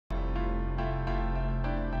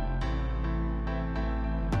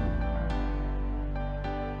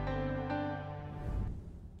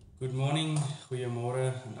Good morning, goeiemôre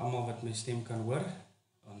aan almal wat my stem kan hoor.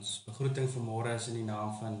 Ons begroeting vanmôre is in die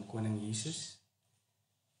naam van Koning Jesus.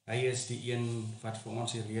 Hy is die een wat vir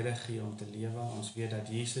ons die rede gee om te lewe. Ons weet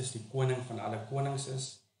dat Jesus die koning van alle konings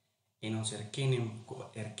is en ons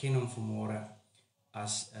erken hom vanmôre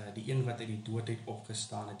as die een wat uit die dood het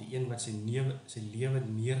opgestaan het, die een wat sy lewe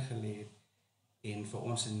neergelê het en vir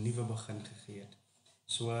ons 'n nuwe begin gegee het.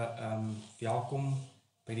 So welkom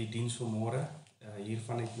by die diens vanmôre. Hier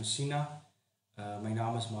vanuit Messina. My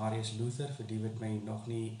naam is Marius Luther, vir die wat my nog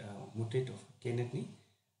nie ontmoet het of geken het nie.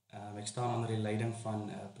 Ek staan onder die leiding van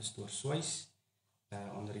Pastoor Swys,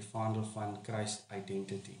 onder die vaandel van Christ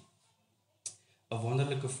Identity. 'n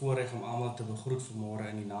Wonderlike voorreg om almal te begroet vanmôre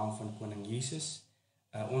in die naam van Koning Jesus.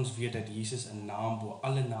 Ons weet dat Jesus 'n naam bo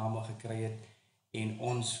alle name gekry het en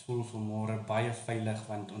ons voel vanmôre baie veilig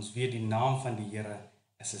want ons weet die naam van die Here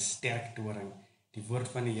is 'n sterk toring. Die woord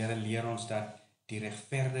van die Here leer ons dat die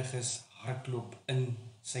regverdiges hardloop in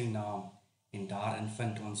sy naam en daarin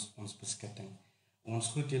vind ons beskutting. Ons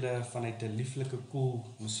groet julle vanuit 'n lieflike koel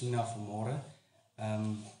Messina vanmôre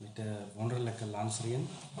met 'n wonderlike landsreën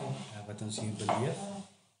wat ons hier beleef.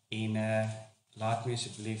 En laat my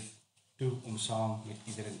asseblief toe om saam met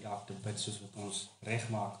ieder en elk te bid soos wat ons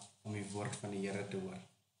regmaak om die woord van die Here te hoor.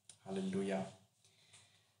 Halleluja.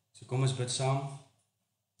 So kom ons bid saam.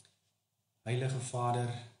 Heilige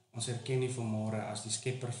Vader, ons erken U vanmôre as die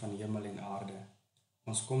skepper van hemel en aarde.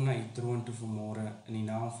 Ons kom na U troon toe vanmôre in die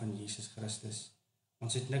naam van Jesus Christus.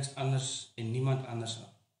 Ons het niks anders en niemand anders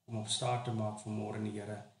om op staat te maak vanmôre in die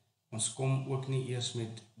Here. Ons kom ook nie eers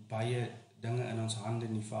met baie dinge in ons hande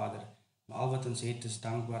nie, Vader, maar al wat ons het is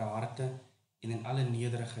dankbare harte en in alle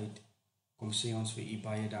nederigheid kom sê ons vir U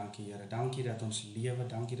baie dankie, Here. Dankie dat ons lewe,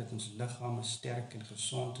 dankie dat ons liggame sterk en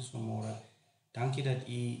gesond is vanmôre. Dankie dat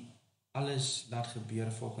U alles laat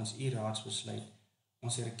gebeur volgens U raadsbesluit.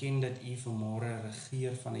 Ons erken dat U vanmôre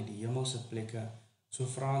regeer vanuit die hemelse plekke. So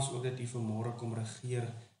vra ons ook dat U vanmôre kom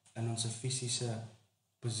regeer in ons fisiese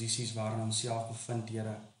posisies waarin ons self bevind,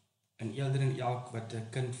 Here. En elk wat 'n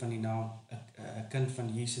kind van die naam, 'n kind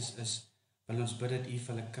van Jesus is, wil ons bid dat U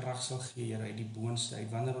vir hulle krag sal gee, Here, uit die boonste uit.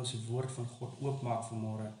 Wanneer ons die woord van God oopmaak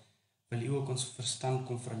vanmôre, wil U ook ons verstand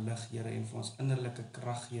kom verlig, Here, en vir ons innerlike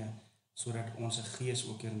krag gee, sodat ons gees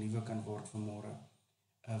ook hernuwe kan word vanmôre.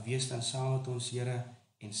 Wees dan saam met ons, Here,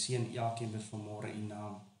 en seën elkeen wat vanmôre U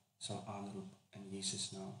naam sal aanroep in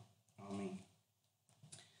Jesus naam. Amen.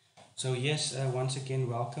 So yes, once again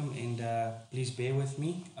welcome, and please bear with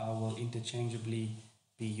me. I will interchangeably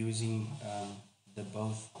be using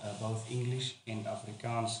both English and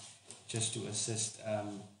Afrikaans just to assist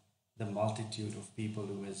the multitude of people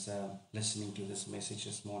who is listening to this message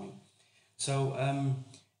this morning. So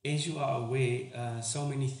as you are aware, so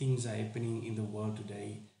many things are happening in the world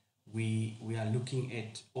today. We are looking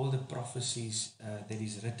at all the prophecies that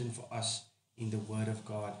is written for us in the Word of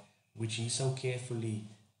God, which He so carefully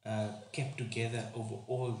kept together over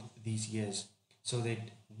all these years, so that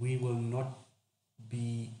we will not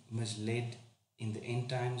be misled in the end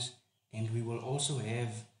times, and we will also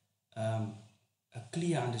have a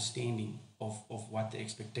clear understanding of what the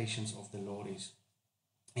expectations of the Lord is.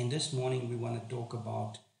 And this morning we want to talk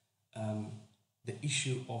about the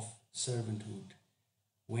issue of servanthood.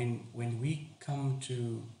 When we come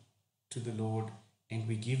to the Lord and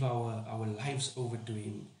we give our lives over to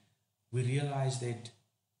Him, we realize that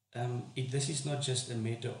this is not just a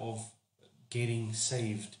matter of getting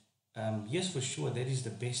saved. Yes, for sure, that is the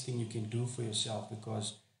best thing you can do for yourself,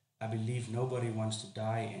 because I believe nobody wants to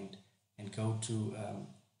die and go to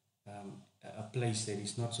a place that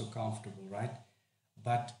is not so comfortable, right?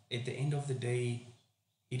 But at the end of the day,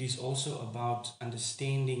 it is also about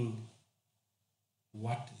understanding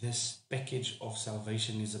what this package of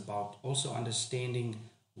salvation is about. Also understanding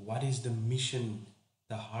what is the mission,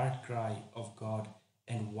 the heart cry of God,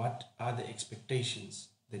 and what are the expectations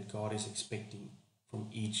that God is expecting from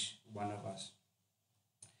each one of us.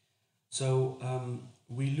 So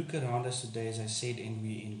we look around us today, as I said, and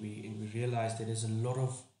we realize that there's a lot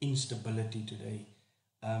of instability today.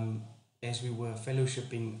 As we were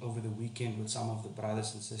fellowshipping over the weekend with some of the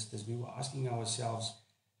brothers and sisters, we were asking ourselves,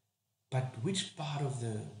 but which part of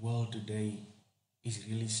the world today is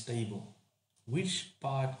really stable? Which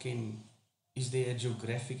part is there a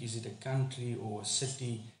geographic, is it a country or a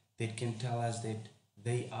city that can tell us that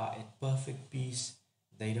they are at perfect peace,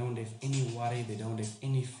 they don't have any worry, they don't have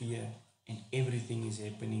any fear, and everything is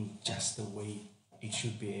happening just the way it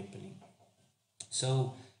should be happening?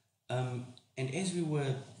 So, and as we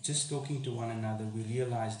were just talking to one another, we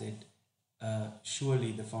realized that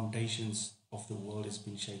surely the foundations of the world has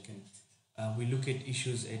been shaken. We look at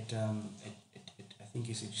issues at think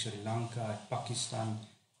it's in Sri Lanka, at Pakistan,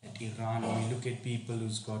 at Iran. We look at people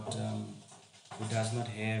who does not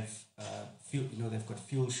have fuel. They've got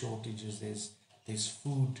fuel shortages. There's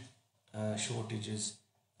food shortages.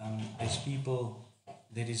 There's people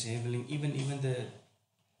that is having even the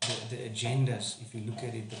agendas. If you look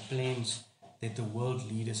at it, the plans that the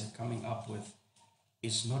world leaders are coming up with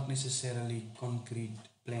is not necessarily concrete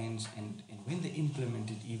plans, and when they implement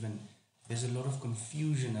it, even there's a lot of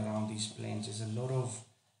confusion around these plans. There's a lot of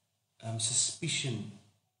suspicion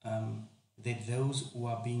that those who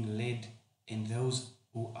are being led and those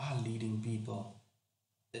who are leading people,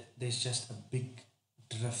 there's just a big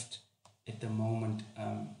drift at the moment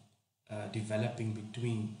developing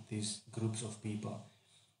between these groups of people.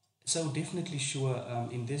 So definitely sure,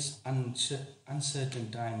 in this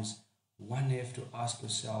uncertain times, one have to ask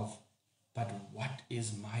yourself, but what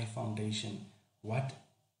is my foundation? What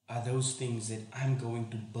are those things that I'm going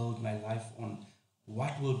to build my life on?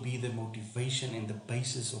 What will be the motivation and the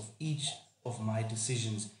basis of each of my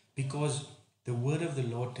decisions? Because the word of the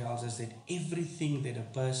Lord tells us that everything that a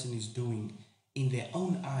person is doing in their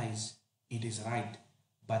own eyes, it is right,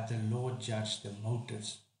 but the Lord judged the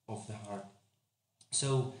motives of the heart.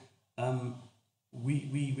 So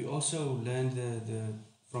we also learned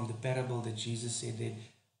from the parable that Jesus said that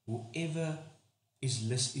whoever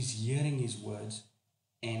is hearing his words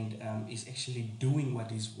and is actually doing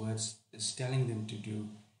what his words is telling them to do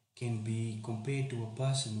can be compared to a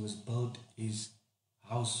person who has built his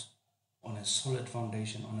house on a solid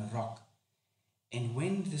foundation, on a rock. And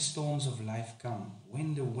when the storms of life come,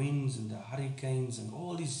 when the winds and the hurricanes and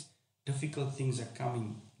all these difficult things are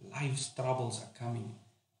coming, life's troubles are coming,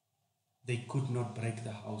 they could not break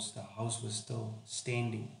the house. The house was still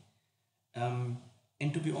standing.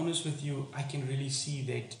 And to be honest with you, I can really see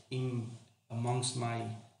that in amongst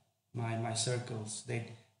my circles,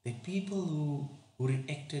 that people who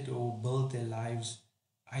reacted or built their lives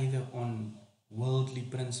either on worldly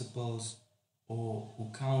principles or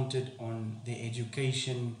who counted on their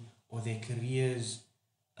education or their careers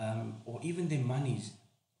or even their monies,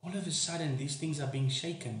 all of a sudden these things are being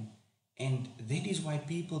shaken. And that is why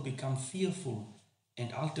people become fearful,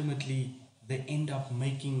 and ultimately they end up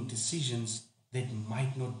making decisions that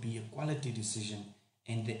might not be a quality decision.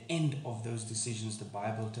 And the end of those decisions, the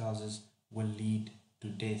Bible tells us, will lead to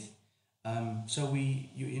death. So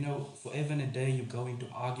forever and a day you go into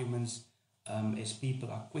arguments as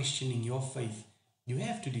people are questioning your faith. You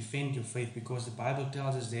have to defend your faith, because the Bible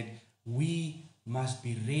tells us that we must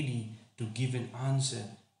be ready to give an answer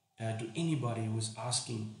to anybody who is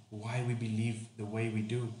asking why we believe the way we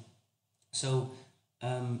do. So,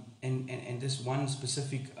 and this one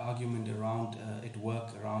specific argument around at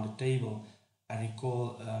work, around the table, I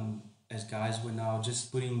recall as guys were now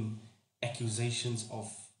just putting accusations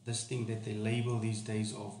of this thing that they label these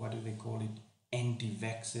days of, what do they call it,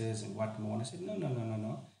 anti-vaxxers and what more. And I said,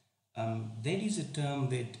 no. That is a term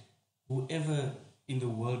that whoever in the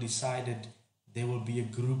world decided there will be a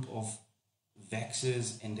group of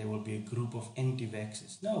vaxxers and there will be a group of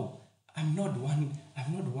anti-vaxxers. No, I'm not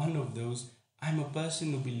one of those. I'm a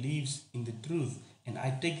person who believes in the truth, and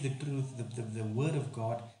I take the truth, the word of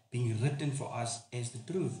God being written for us as the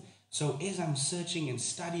truth. So as I'm searching and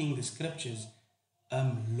studying the scriptures,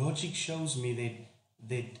 logic shows me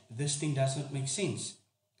that this thing does not make sense.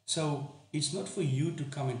 So it's not for you to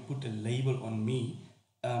come and put a label on me.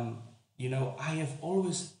 I have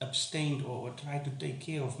always abstained or tried to take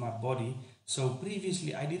care of my body. So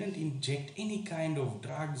previously I didn't inject any kind of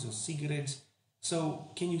drugs or cigarettes. So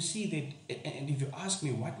can you see that? And if you ask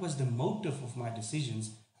me what was the motive of my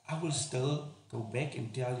decisions, I will still go back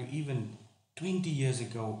and tell you, even 20 years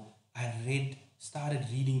ago, I started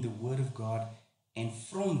reading the Word of God, and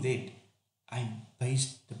from that I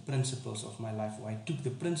based the principles of my life, or I took the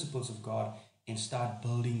principles of God and start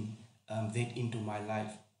building that into my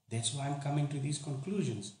life. That's why I'm coming to these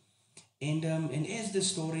conclusions. And as the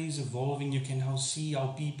story is evolving, you can now see how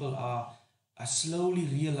people are slowly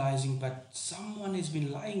realizing, but someone has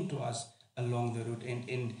been lying to us along the route.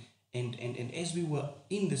 And as we were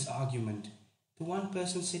in this argument, the one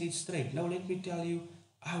person said it straight. Now let me tell you,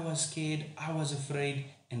 I was scared, I was afraid,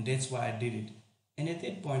 and that's why I did it. And at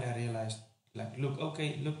that point I realized,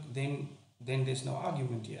 then there's no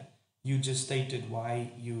argument here. You just stated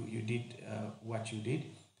why you did what you did.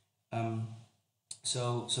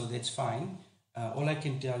 So that's fine. All I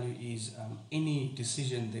can tell you is any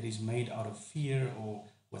decision that is made out of fear or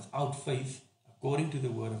without faith, according to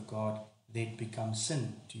the Word of God, that becomes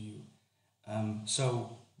sin to you.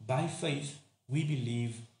 So by faith, we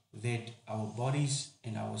believe that our bodies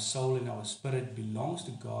and our soul and our spirit belongs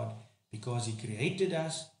to God, because He created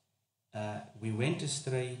us we went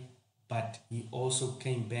astray, but he also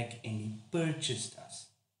came back and he purchased us.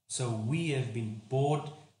 So we have been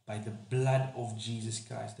bought by the blood of Jesus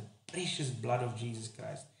Christ, the precious blood of Jesus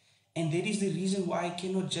Christ. And that is the reason why I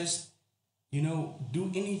cannot just,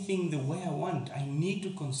 do anything the way I want. I need to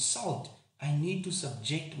consult. I need to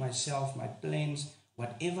subject myself, my plans,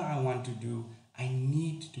 whatever I want to do. I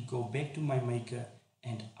need to go back to my Maker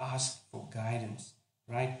and ask for guidance,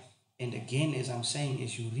 right? And again, as I'm saying,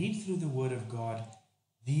 as you read through the Word of God,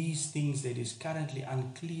 these things that is currently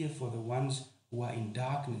unclear for the ones who are in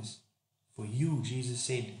darkness, for you, Jesus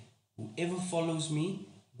said, whoever follows me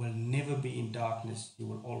will never be in darkness. You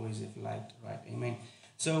will always have light, right? Amen.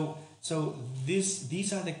 So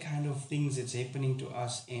these are the kind of things that's happening to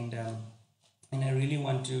us, and I really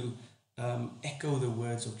want to echo the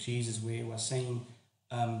words of Jesus where he was saying,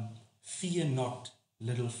 fear not,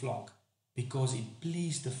 little flock, because it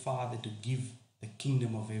pleased the Father to give the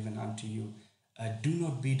kingdom of heaven unto you. Do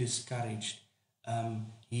not be discouraged.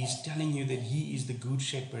 He's telling you that he is the good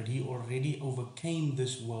shepherd. He already overcame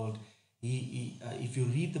this world. If you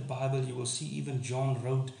read the Bible, you will see even John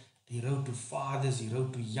wrote to fathers, he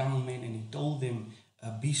wrote to young men, and he told them,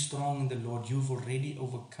 be strong in the Lord. You've already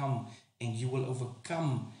overcome, and you will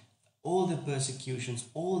overcome all the persecutions,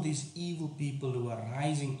 all these evil people who are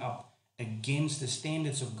rising up against the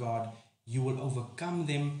standards of God. You will overcome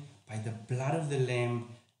them by the blood of the Lamb,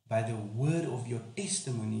 by the word of your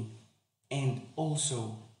testimony, and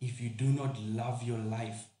also if you do not love your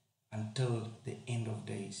life until the end of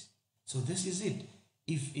days. So this is it.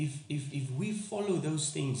 If we follow those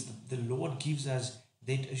things, the Lord gives us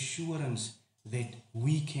that assurance that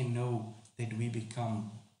we can know that we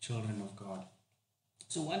become children of God.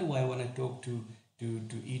 So what do I want to talk to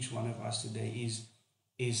each one of us today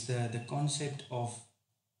is the concept of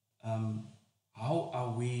how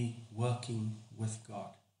are we working with God?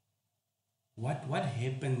 What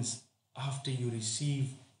happens after you receive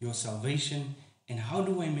your salvation, and how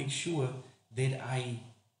do I make sure that I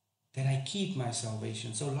keep my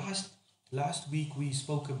salvation? So last week we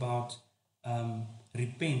spoke about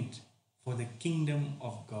repent, for the kingdom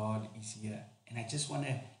of God is here, and I just want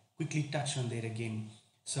to quickly touch on that again.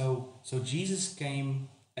 So Jesus came,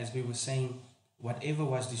 as we were saying, whatever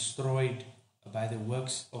was destroyed by the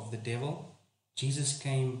works of the devil, Jesus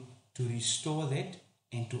came to restore that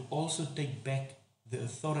and to also take back the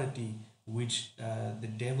authority which the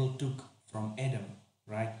devil took from Adam,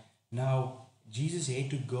 right? Now, Jesus had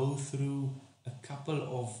to go through a couple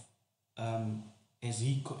of, as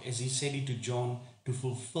he said it to John, to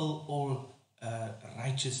fulfill all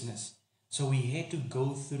righteousness. So he had to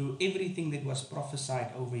go through everything that was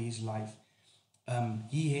prophesied over his life.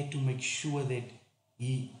 He had to make sure that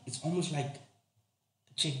it's almost like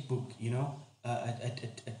a checkbook,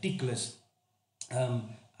 a tick list.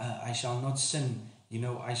 I shall not sin,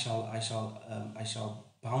 I shall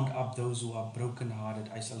bound up those who are brokenhearted.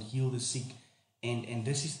 I shall heal the sick. And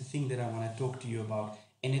this is the thing that I want to talk to you about.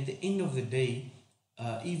 And at the end of the day,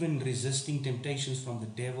 even resisting temptations from the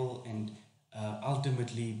devil and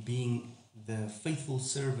ultimately being the faithful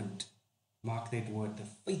servant, mark that word, the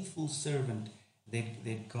faithful servant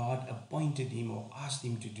that God appointed him or asked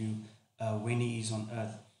him to do when he is on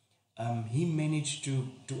earth. He managed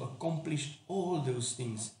to accomplish all those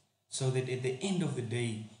things, so that at the end of the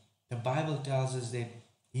day, the Bible tells us that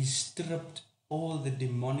he stripped all the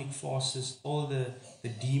demonic forces, all the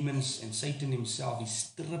demons and Satan himself. He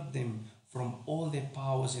stripped them from all their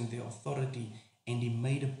powers and their authority, and he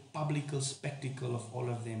made a public spectacle of all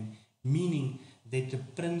of them, meaning that the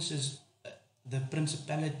princes, the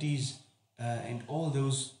principalities, and all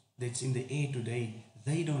those that's in the air today,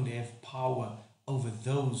 they don't have power over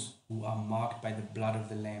those who are marked by the blood of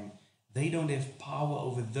the Lamb. They don't have power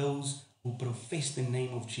over those who profess the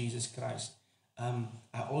name of Jesus Christ.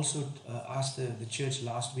 I also asked the church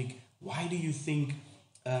last week, why do you think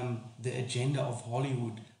the agenda of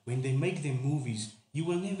Hollywood, when they make their movies, you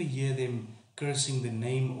will never hear them cursing the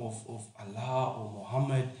name of Allah or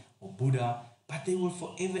Muhammad or Buddha, but they will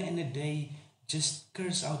forever and a day just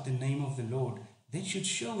curse out the name of the Lord? That should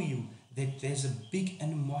show you that there's a big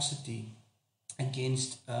animosity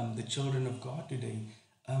against the children of God today.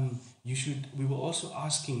 We were also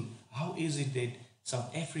asking, how is it that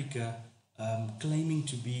South Africa, claiming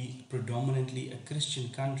to be predominantly a Christian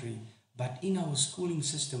country, but in our schooling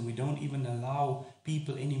system we don't even allow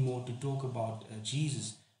people anymore to talk about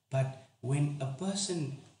Jesus? But when a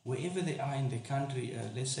person, wherever they are in the country,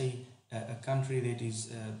 let's say a country that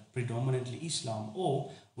is predominantly Islam,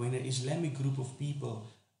 or when an Islamic group of people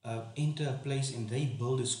enter a place and they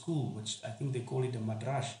build a school, which I think they call it a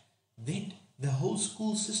madrash, The whole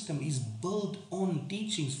school system is built on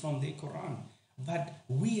teachings from the Quran. But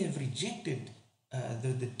we have rejected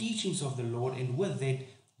the teachings of the Lord, and with that,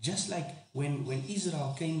 just like when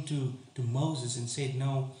Israel came to Moses and said,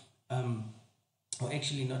 no, or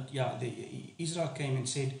actually not, Israel came and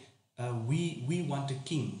said, we want a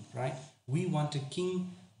king, right? We want a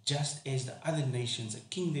king just as the other nations, a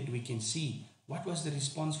king that we can see. What was the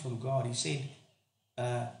response from God? He said,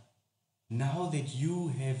 now that you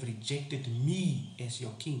have rejected me as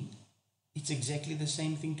your king. It's exactly the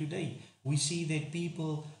same thing today. We see that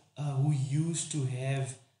people who used to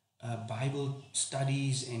have Bible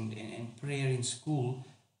studies and prayer in school,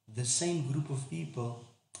 the same group of people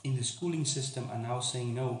in the schooling system are now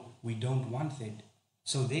saying, no, we don't want that.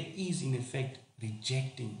 So that is in effect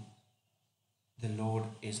rejecting the Lord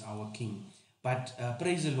as our King. But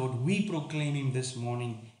praise the Lord, we proclaim Him this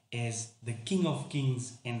morning as the King of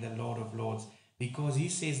Kings and the Lord of Lords, because He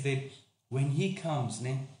says that when He comes,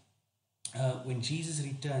 when Jesus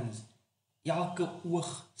returns, elke oog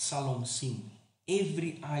sal hom sien.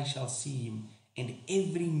 Every eye shall see Him, and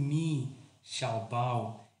every knee shall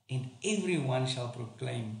bow, and everyone shall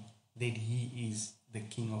proclaim that He is the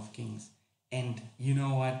King of Kings. And you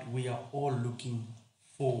know what? We are all looking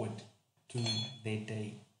forward to that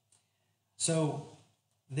day. So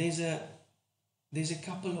there's a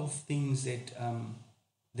couple of things that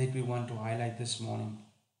we want to highlight this morning.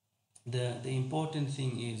 The important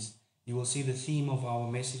thing is, you will see the theme of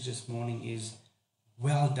our message this morning is,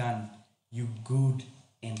 well done, you good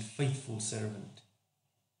and faithful servant.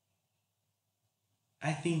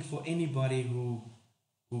 I think for anybody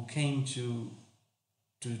who came to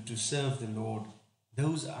serve the Lord,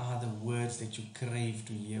 those are the words that you crave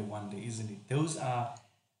to hear one day, isn't it? Those are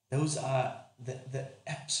the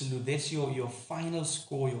absolute, that's your final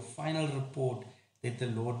score, your final report that the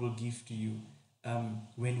Lord will give to you.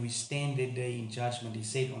 When we stand that day in judgment, He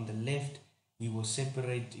said on the left, He will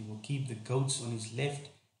separate, He will keep the goats on His left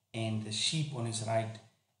and the sheep on His right.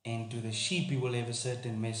 And to the sheep He will have a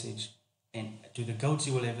certain message, and to the goats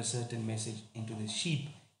He will have a certain message, and to the sheep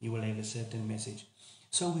He will have a certain message.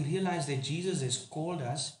 So we realize that Jesus has called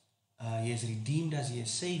us, He has redeemed us, He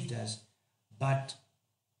has saved us, but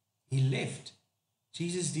He left.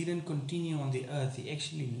 Jesus didn't continue on the earth. He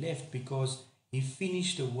actually left because He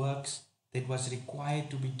finished the works that was required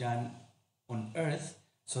to be done on earth,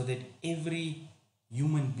 so that every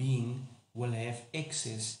human being will have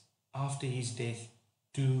access after His death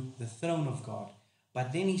to the throne of God.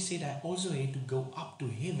 But then He said, I also had to go up to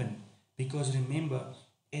heaven, because remember,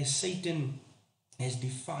 as Satan has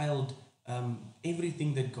defiled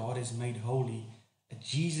everything that God has made holy,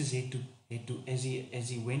 Jesus had to as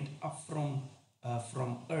he went up from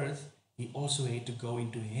earth, He also had to go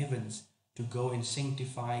into heavens to go and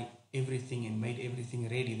sanctify everything and made everything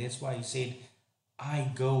ready. That's why He said,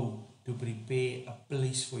 I go to prepare a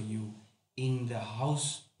place for you. In the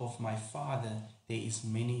house of my Father there is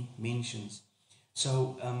many mansions.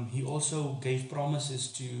 So He also gave promises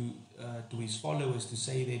to His followers to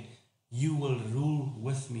say that you will rule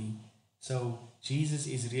with me. So Jesus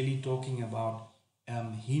is really talking about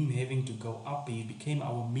Him having to go up. He became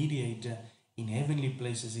our mediator in heavenly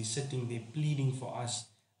places. He's sitting there pleading for us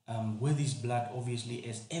with His blood, obviously,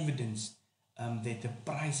 as evidence that the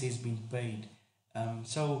price has been paid.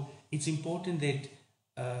 So it's important that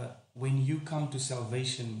when you come to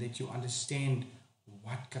salvation, that you understand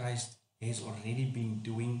what Christ has already been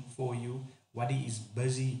doing for you, what He is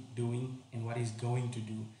busy doing, and what He's going to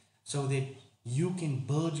do, so that you can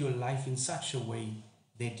build your life in such a way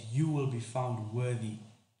that you will be found worthy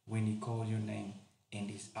when He calls your name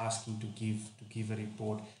and is asking to give a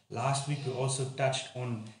report. Last week we also touched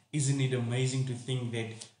on, isn't it amazing to think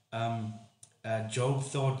that Job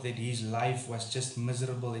thought that his life was just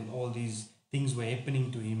miserable and all these things were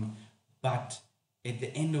happening to him, but at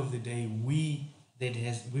the end of the day,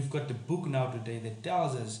 we've got the book now today that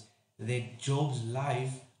tells us that Job's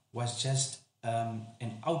life was just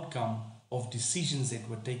an outcome of decisions that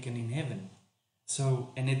were taken in heaven.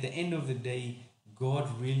 So, and at the end of the day, God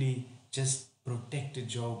really just protected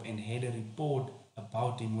Job and had a report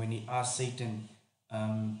about him when He asked Satan,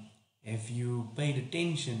 have you paid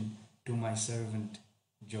attention to my servant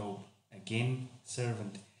Job? Again,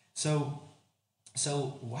 servant. So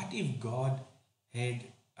what if God had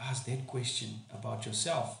asked that question about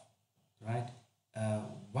yourself, right?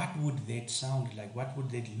 What would that sound like? What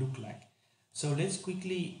would that look like? So let's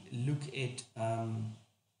quickly look at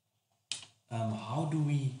how do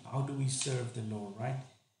we serve the Lord, right?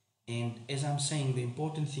 And as I'm saying, the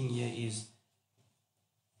important thing here is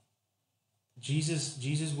Jesus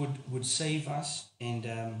would save us, and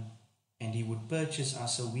He would purchase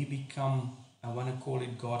us, so we become I want to call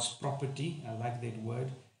it God's property. I like that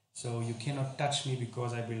word. So you cannot touch me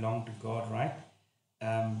because I belong to God, right?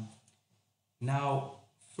 Now,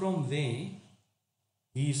 from there,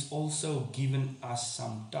 He's also given us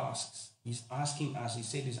some tasks. He's asking us, He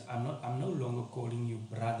said, I'm no longer calling you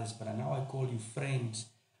brothers, but now I call you friends.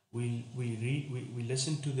 We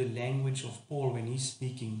listen to the language of Paul when he's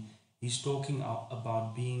speaking. He's talking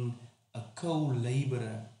about being a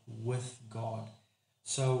co-laborer with God.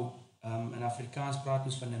 So, in Afrikaans praat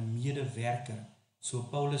ons van 'n medewerker. So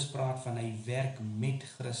Paulus praat van hy werk met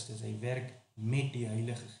Christus, hy werk met die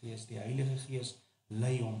Heilige Gees. Die Heilige Gees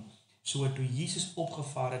lei hom. So toe Jesus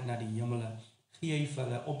opgevaar het na die hemele, gee hy vir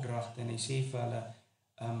hulle opdragte en hy sê vir hulle,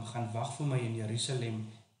 gaan wag vir my in Jerusalem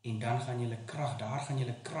en dan gaan julle krag, daar gaan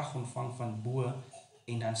julle krag ontvang van bo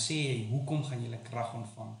en dan sê hy, hoekom gaan julle krag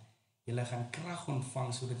ontvang? Julle gaan krag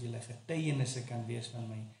ontvang sodat julle getuienisse kan wees van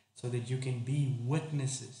my, so that you can be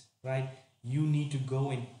witnesses, right? You need to go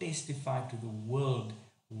and testify to the world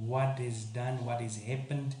what is done, what is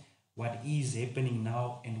happened, what is happening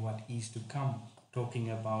now, and what is to come, talking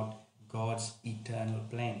about God's eternal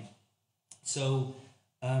plan. So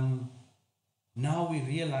now we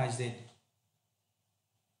realize that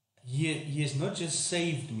He has not just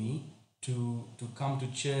saved me to come to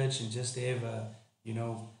church and just have a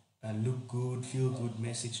look good, feel good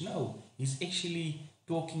message. No, He's actually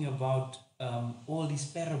talking about all these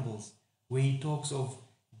parables where He talks of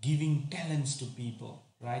giving talents to people,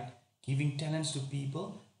 right? Giving talents to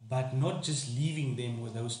people, but not just leaving them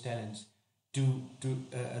with those talents.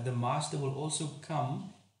 The master will also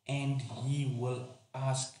come and he will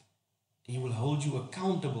hold you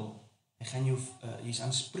accountable. Hy gaan jou jy's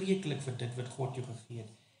aanspreeklik vir dit wat God jou gegee het.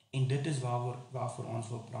 En dit is waarvoor ons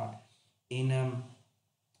wil praat. En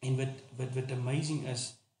wat amazing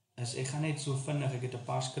is ek gaan net so vinnig, ek het 'n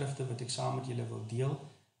paar skrifte wat ek saam met julle wil deel.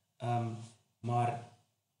 Maar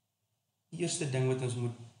eerste ding wat ons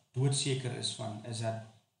moet doodseker is dat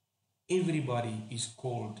everybody is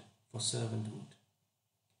called for servanthood.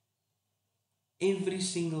 Every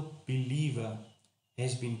single believer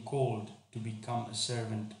has been called to become a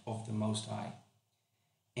servant of the Most High.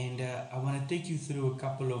 And I want to take you through a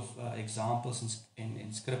couple of examples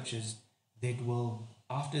and scriptures that will,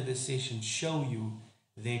 after this session, show you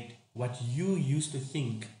that what you used to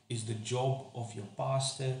think is the job of your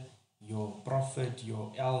pastor, your prophet,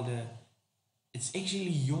 your elder, it's actually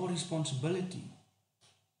your responsibility,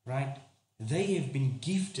 right? They have been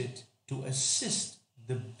gifted to assist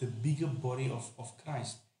the bigger body of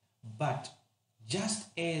Christ. But just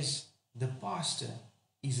as the pastor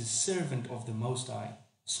is a servant of the Most High,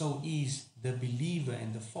 so is the believer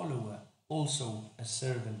and the follower also a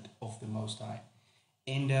servant of the Most High.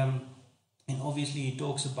 And obviously he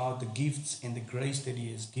talks about the gifts and the grace that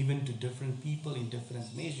he has given to different people in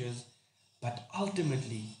different measures. But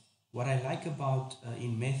ultimately, what I like about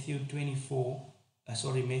in Matthew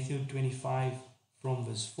 25 from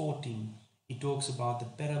verse 14, he talks about the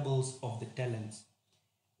parables of the talents.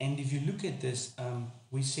 And if you look at this,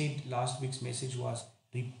 we said last week's message was,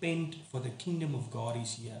 repent, for the kingdom of God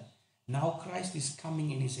is here. Now Christ is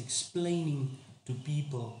coming and is explaining to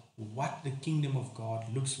people what the kingdom of God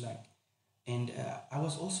looks like. And I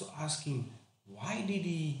was also asking, why did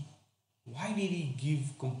he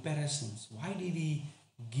give comparisons? Why did he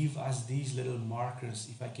give us these little markers,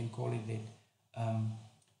 if I can call it that?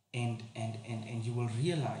 And you will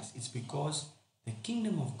realize it's because the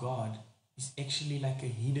kingdom of God is actually like a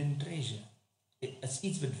hidden treasure. It's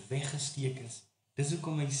iets wat weggesteek is. Dis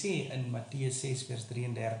hoekom hy sê in Matteus 6 vers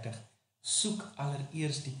 33, soek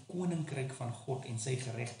allereerst die koninkryk van God en sy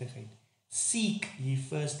geregtigheid. Seek ye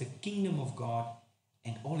first the kingdom of God,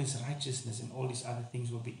 and all his righteousness and all these other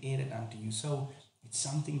things will be added unto you. So it's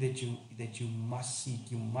something that you must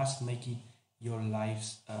seek. You must make it your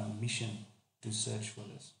life's mission to search for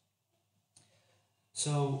this.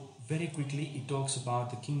 So very quickly, it talks about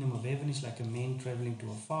the kingdom of heaven is like a man traveling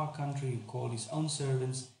to a far country who called his own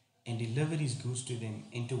servants and delivered his goods to them.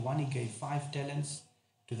 And to one he gave 5 talents,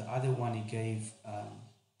 to the other one he gave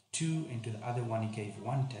 2, and to the other one he gave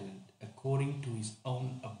 1 talent, according to his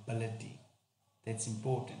own ability. That's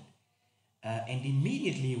important. And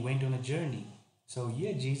immediately he went on a journey. So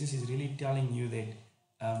here Jesus is really telling you that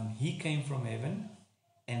he came from heaven,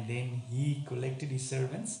 and then he collected his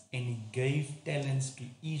servants and he gave talents to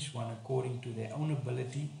each one according to their own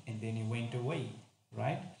ability, and then he went away,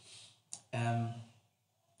 right?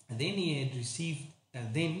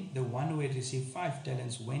 Then the one who had received 5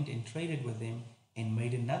 talents went and traded with them and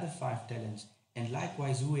made another 5 talents. And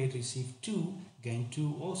likewise, who had received 2 gained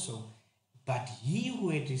 2 also. But he who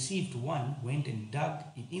had received 1 went and dug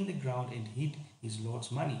it in the ground and hid his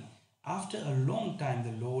Lord's money. After a long time,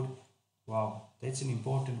 the Lord, wow, that's an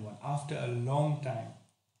important one. After a long time,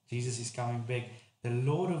 Jesus is coming back. The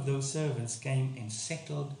Lord of those servants came and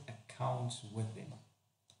settled accounts with them.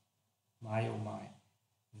 My oh my.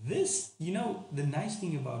 This, the nice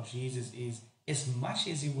thing about Jesus is, as much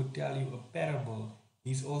as he would tell you a parable,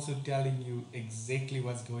 he's also telling you exactly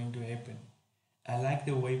what's going to happen. I like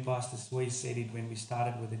the way Pastor Sway said it when we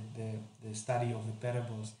started with the study of the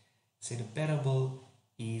parables. He said a parable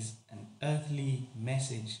is an earthly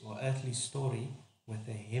message or earthly story with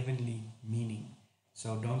a heavenly meaning.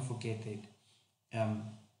 So don't forget that.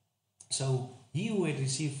 So he who had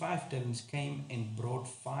received 5 talents came and brought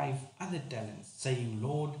 5 other talents, saying,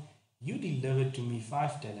 Lord, you delivered to me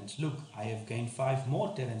 5 talents. Look, I have gained 5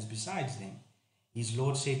 more talents besides them. His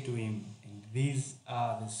Lord said to him, and these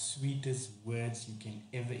are the sweetest words you can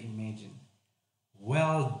ever imagine.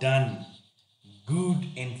 Well done, good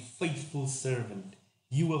and faithful servant.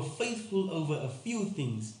 You were faithful over a few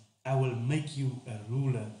things. I will make you a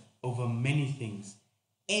ruler over many things.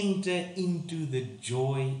 Enter into the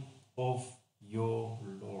joy of your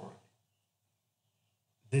Lord.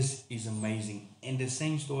 This is amazing. And the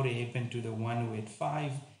same story happened to the one who had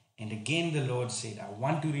 5. And again the Lord said, I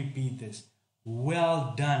want to repeat this.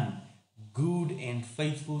 Well done, good and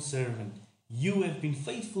faithful servant. You have been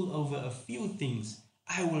faithful over a few things.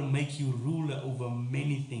 I will make you ruler over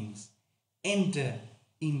many things. Enter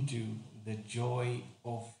into the joy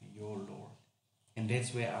of your Lord. And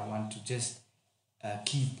that's where I want to just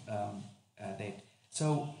keep that.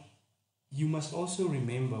 So you must also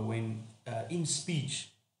remember when in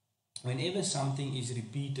speech, whenever something is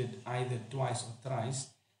repeated either twice or thrice,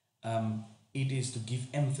 it is to give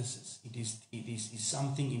emphasis. It is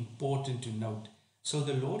something important to note. So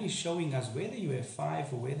the Lord is showing us whether you have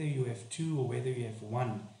 5 or whether you have 2 or whether you have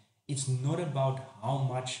 1. It's not about how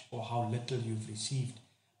much or how little you've received.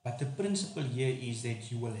 But the principle here is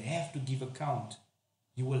that you will have to give account.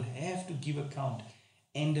 You will have to give account.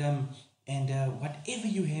 And whatever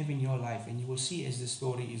you have in your life, and you will see as the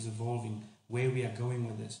story is evolving where we are going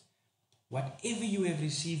with this. Whatever you have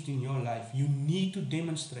received in your life, you need to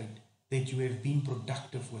demonstrate that you have been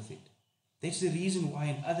productive with it. That's the reason why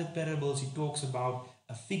in other parables he talks about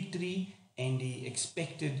a fig tree and he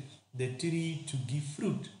expected the tree to give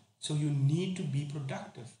fruit. So you need to be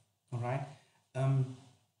productive. All right?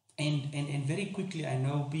 And very quickly, I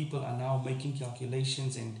know people are now making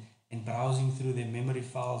calculations and browsing through their memory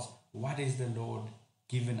files. What is the Lord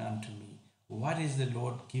given unto me? What is the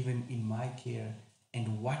Lord given in my care?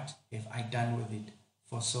 And what have I done with it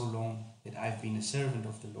for so long that I've been a servant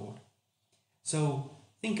of the Lord? So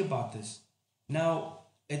think about this. Now,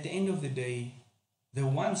 at the end of the day, the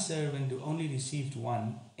one servant who only received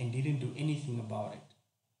 1 and didn't do anything about it,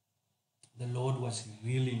 the Lord was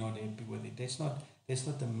really not happy with it. That's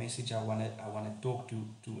not the message I want to talk to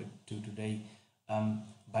today.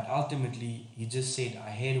 But ultimately, he just said,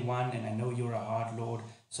 I had 1 and I know you're a hard Lord.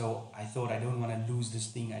 So I thought I don't want to lose this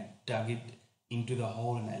thing. I dug it into the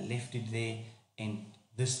hole and I left it there. And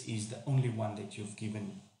this is the only one that you've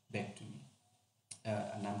given back to me.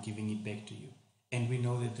 And I'm giving it back to you. And we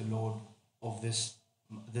know that the Lord of this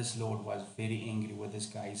Lord was very angry with this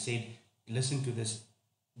guy. He said, listen to this,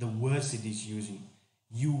 the words that he's using.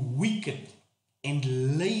 You wicked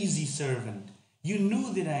and lazy servant. You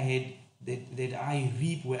knew that I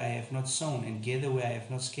reap where I have not sown and gather where I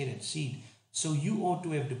have not scattered seed. So you ought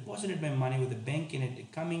to have deposited my money with the bank, and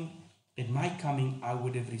at my coming I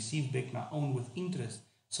would have received back my own with interest.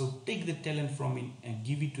 So take the talent from him and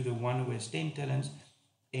give it to the one who has 10 talents.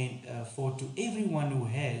 And for to everyone who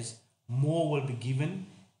has, more will be given,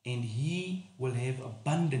 and he will have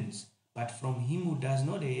abundance. But from him who does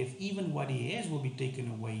not have, even what he has will be taken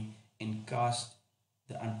away, and cast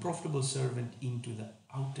the unprofitable servant into the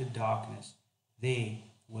outer darkness. There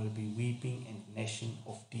will be weeping and gnashing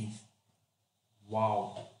of teeth.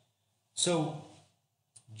 Wow. So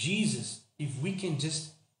Jesus, if we can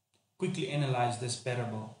just quickly analyze this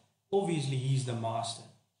parable, obviously he's the master,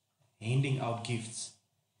 handing out gifts.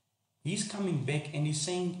 He's coming back and he's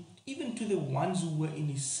saying, even to the ones who were in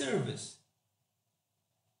his service.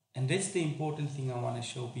 And that's the important thing I want to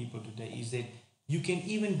show people today, is that you can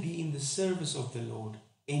even be in the service of the Lord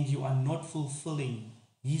and you are not fulfilling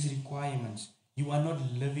his requirements. You are not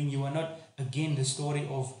living, you are not, again, the story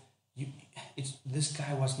of, this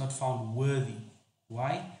guy was not found worthy.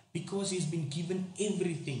 Why? Because he's been given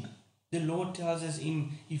everything. The Lord tells us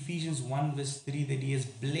in Ephesians 1 verse 3 that he has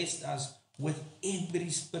blessed us with every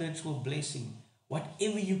spiritual blessing.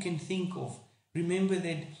 Whatever you can think of. Remember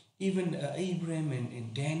that even Abraham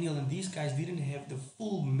and Daniel and these guys didn't have the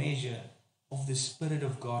full measure of the Spirit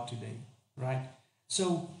of God today. Right?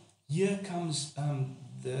 So here comes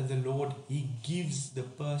the Lord. He gives the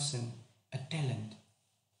person a talent.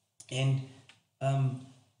 And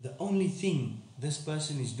the only thing this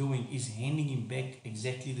person is doing is handing him back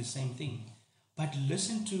exactly the same thing. But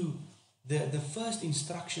listen to the first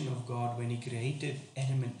instruction of God when He created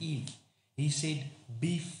Adam and Eve. He said,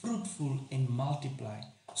 be fruitful and multiply.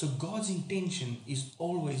 So God's intention is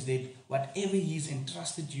always that whatever He's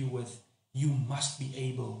entrusted you with, you must be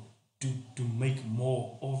able to make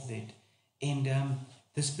more of that. And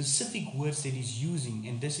the specific words that He's using,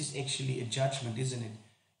 and this is actually a judgment, isn't it?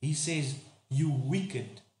 He says, you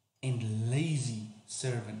wicked and lazy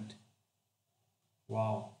servant.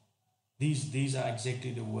 Wow. These are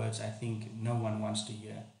exactly the words I think no one wants to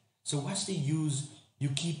hear. So what's the use? You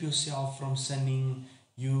keep yourself from sinning.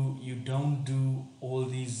 You don't do all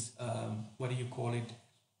these,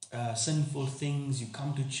 sinful things. You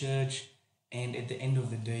come to church, and at the end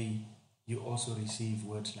of the day, you also receive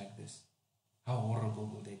words like this. How horrible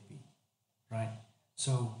will that be? Right?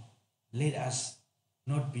 So let us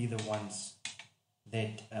not be the ones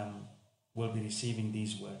that will be receiving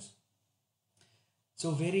these words.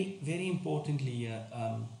 So very, very importantly,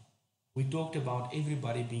 we talked about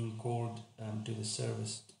everybody being called to the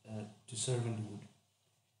service, to servanthood.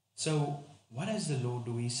 So what does the Lord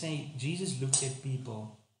do? He say Jesus looks at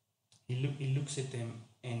people. He looks at them,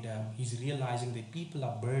 and He's realizing that people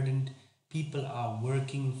are burdened. People are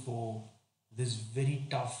working for this very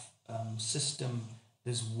tough system,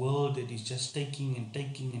 this world that is just taking and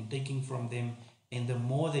taking and taking from them. And the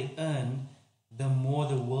more they earn, the more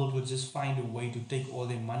the world will just find a way to take all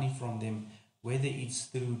their money from them, whether it's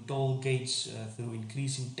through toll gates, through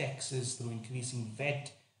increasing taxes, through increasing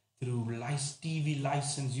VAT, through TV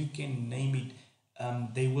license, you can name it.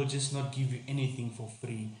 They will just not give you anything for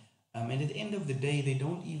free. And at the end of the day, they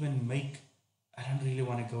don't even make, I don't really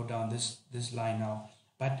want to go down this line now,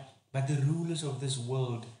 but the rulers of this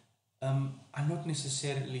world are not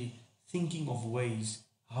necessarily thinking of ways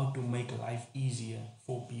how to make life easier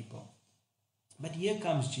for people. But here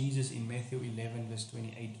comes Jesus in Matthew 11 verse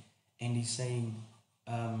 28, and He's saying,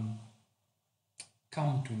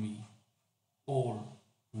 come to me, all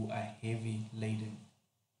who are heavy laden.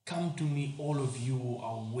 Come to me, all of you who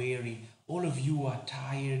are weary, all of you who are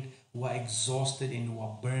tired, who are exhausted and who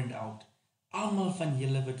are burned out. Almal van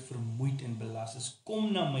julle wat vermoeid en belas is,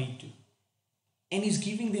 kom na my toe. And He's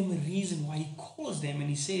giving them a reason why He calls them, and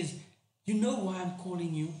He says, you know why I'm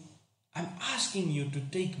calling you? I'm asking you to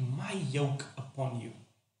take my yoke upon you,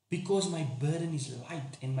 because my burden is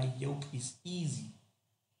light and my yoke is easy.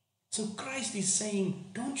 So Christ is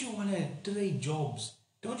saying, don't you want to trade jobs?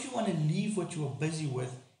 Don't you want to leave what you are busy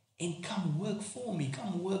with and come work for me?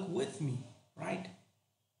 Come work with me, right?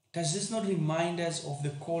 Does this not remind us of the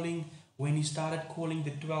calling when He started calling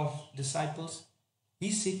the 12 disciples?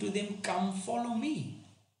 He said to them, come follow me,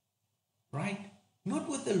 right? Not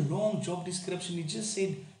with a long job description. He just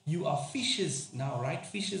said, you are fishers now, right?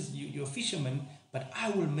 Fishers, you're fishermen, but I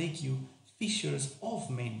will make you fishers of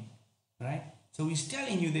men, right? So He's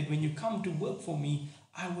telling you that when you come to work for me,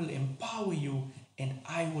 I will empower you and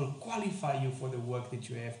I will qualify you for the work that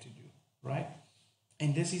you have to do, right?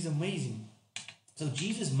 And this is amazing. So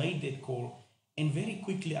Jesus made that call, and very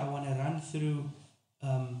quickly I want to run through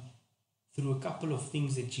a couple of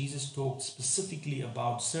things that Jesus talked specifically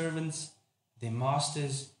about servants, their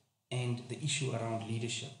masters, and the issue around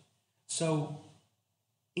leadership. So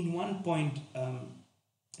in one point,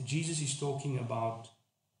 Jesus is talking about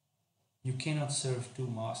you cannot serve two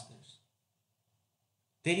masters.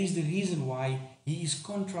 That is the reason why He is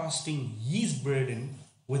contrasting His burden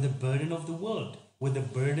with the burden of the world, with the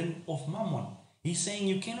burden of mammon. He's saying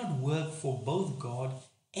you cannot work for both God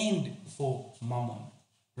and for mammon,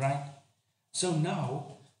 right? So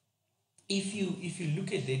now, if you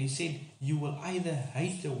look at that, He said you will either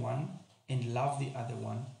hate the one and love the other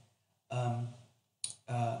one,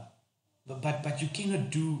 but you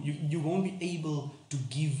cannot do, you won't be able to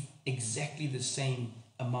give exactly the same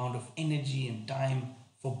amount of energy and time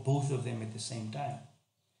for both of them at the same time.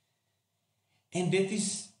 And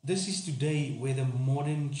this is today where the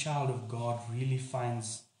modern child of God really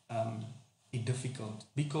finds it difficult,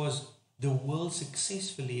 because the world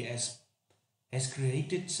successfully has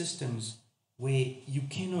created systems where you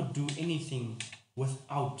cannot do anything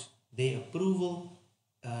without their approval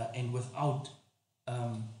and without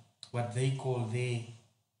what they call their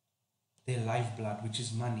lifeblood, which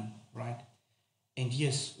is money, right? And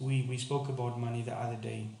yes, we spoke about money the other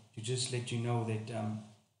day to just let you know that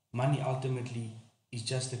money ultimately is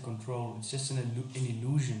just a control. It's just an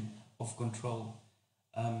illusion of control,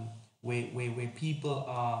 where people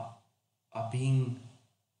are being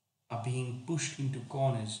pushed into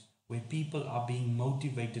corners where people are being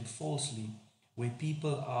motivated falsely, where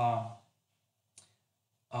people are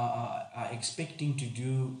expecting to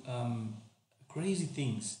do crazy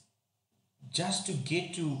things just to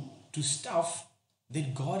get to stuff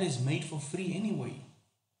that God has made for free anyway,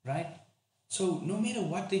 right? So no matter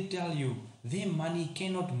what they tell you, their money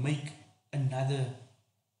cannot make another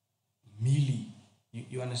mealie.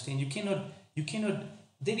 You understand? You cannot,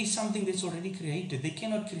 there is something that's already created. They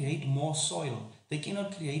cannot create more soil. They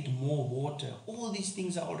cannot create more water. All these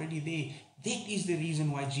things are already there. That is the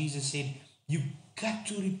reason why Jesus said, you got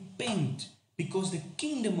to repent, because the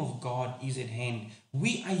kingdom of God is at hand.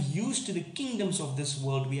 We are used to the kingdoms of this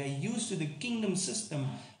world. We are used to the kingdom system.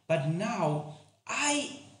 But now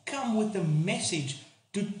I come with a message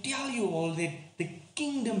to tell you all that the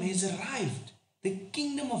kingdom has arrived. The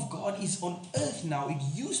kingdom of God is on earth now. It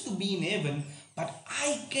used to be in heaven, but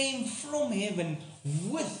I came from heaven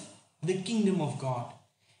with the kingdom of God.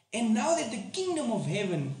 And now that the kingdom of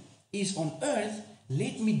heaven is on earth,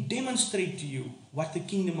 let me demonstrate to you what the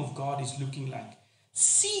kingdom of God is looking like.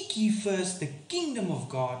 Seek ye first the kingdom of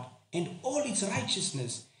God and all its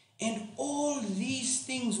righteousness, and all these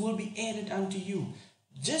things will be added unto you.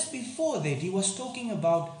 Just before that, he was talking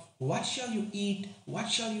about what shall you eat, what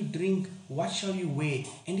shall you drink, what shall you wear.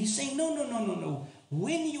 And he's saying, no.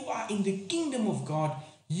 When you are in the kingdom of God,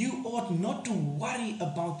 you ought not to worry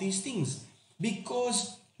about these things.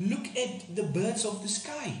 Because look at the birds of the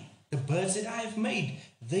sky. The birds that I have made,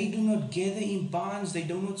 they do not gather in barns, they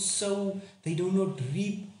do not sow, they do not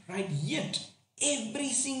reap, right? Yet, every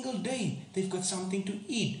single day, they've got something to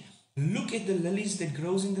eat. Look at the lilies that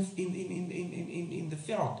grows in the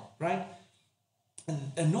field, right?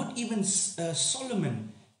 And not even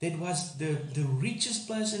Solomon, that was the richest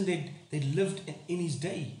person that lived in his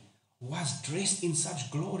day, was dressed in such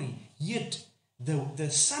glory. Yet, the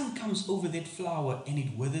sun comes over that flower and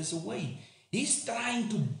it withers away. He's trying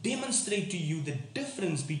to demonstrate to you the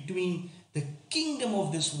difference between the kingdom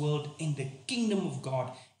of this world and the kingdom of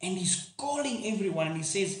God. And he's calling everyone and he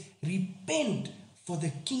says, repent, for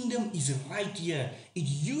the kingdom is right here. It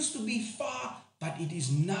used to be far, but it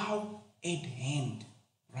is now at hand,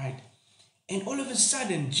 right? And all of a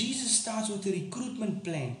sudden, Jesus starts with a recruitment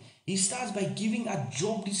plan. He starts by giving us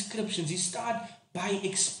job descriptions. He starts by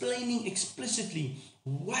explaining explicitly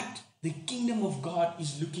what the kingdom of God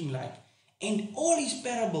is looking like. And all his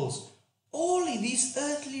parables, all these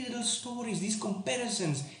earthly little stories, these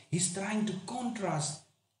comparisons, he's trying to contrast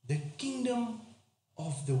the kingdom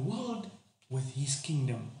of the world with his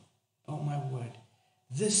kingdom. Oh my word.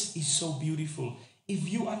 This is so beautiful.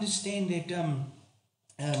 If you understand that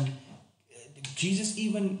Jesus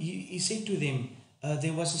even, he said to them,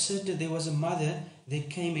 there was a mother that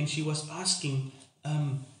came and she was asking,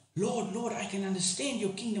 Lord, I can understand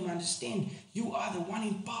your kingdom. I understand you are the one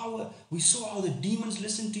in power. We saw how the demons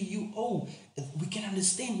listen to you. Oh, we can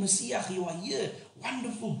understand, Messiah, you are here.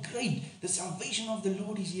 Wonderful, great. The salvation of the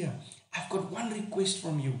Lord is here. I've got one request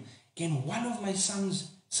from you. Can one of my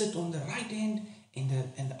sons sit on the right hand and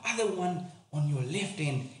the other one on your left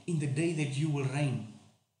hand in the day that you will reign?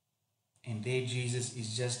 And there Jesus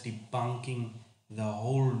is just debunking the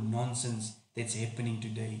whole nonsense that's happening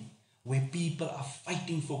today, where people are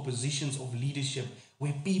fighting for positions of leadership,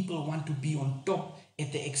 where people want to be on top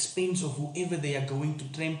at the expense of whoever they are going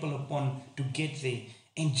to trample upon to get there.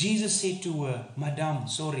 And Jesus said to her, Madam,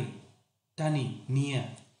 sorry, Tannie, nee,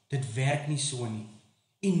 dit werk nie so nie.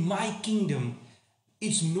 In my kingdom,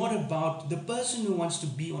 it's not about the person who wants to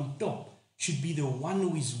be on top should be the one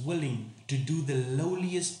who is willing to do the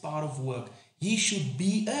lowliest part of work. He should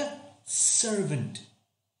be a servant.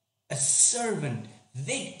 A servant.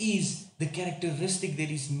 That is the characteristic that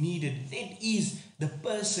is needed. That is the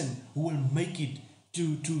person who will make it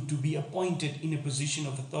to be appointed in a position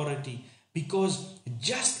of authority. Because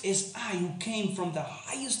just as I, who came from the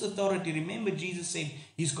highest authority, remember Jesus said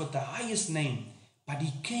he's got the highest name, but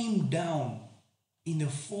he came down in the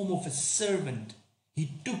form of a servant.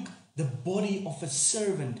 He took the body of a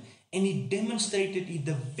servant and he demonstrated it,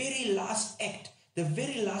 the very last act, the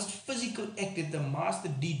very last physical act that the master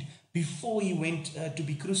did before he went to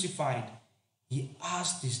be crucified. He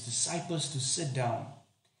asked his disciples to sit down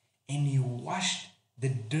and he washed the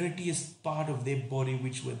dirtiest part of their body,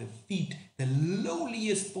 which were the feet, the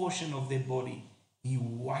lowliest portion of their body. He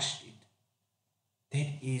washed it.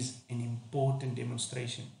 That is an important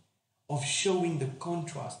demonstration of showing the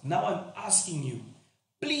contrast. Now I'm asking you,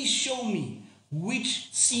 please show me which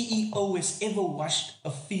CEO has ever washed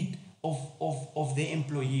a feet of their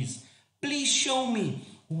employees. Please show me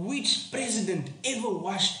which president ever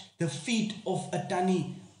washed the feet of a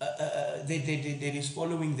Tannie that is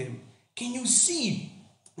following them. Can you see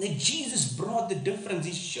That Jesus brought the difference.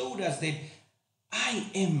 He showed us that I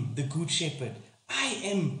am the good shepherd. I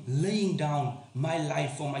am laying down my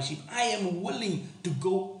life for my sheep. I am willing to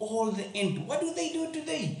go all the end. What do they do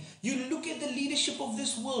today? You look at the leadership of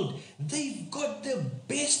this world. They've got the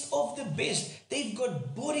best of the best. They've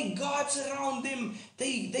got bodyguards around them.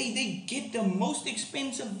 They get the most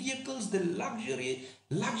expensive vehicles, the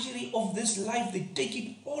luxury of this life. They take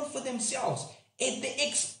it all for themselves, at the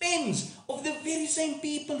expense of the very same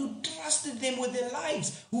people who trusted them with their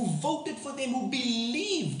lives, who voted for them, who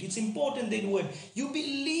believed. It's important, that word. You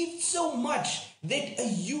believed so much that a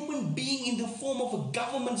human being in the form of a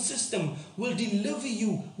government system will deliver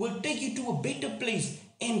you, will take you to a better place.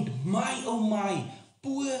 And my, oh my,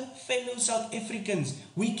 poor fellow South Africans,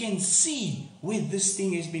 we can see where this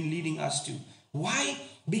thing has been leading us to. Why?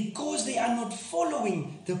 Because they are not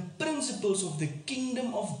following the principles of the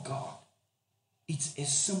kingdom of God. It's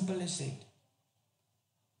as simple as that.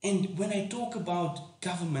 And when I talk about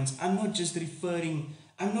governments, I'm not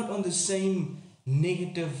on the same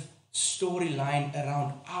negative storyline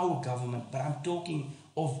around our government, but I'm talking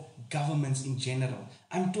of governments in general.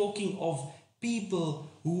 I'm talking of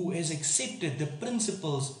people who has accepted the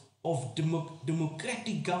principles of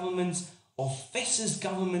democratic governments, of fascist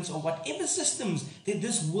governments, or whatever systems that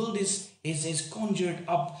this world has conjured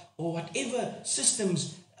up, or whatever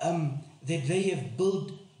systems that they have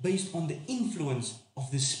built based on the influence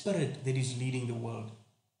of the spirit that is leading the world.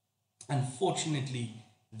 Unfortunately,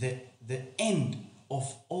 the end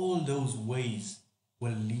of all those ways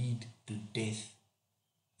will lead to death.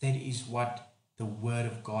 That is what the Word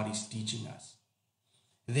of God is teaching us.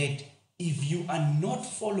 That if you are not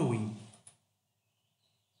following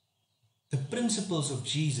the principles of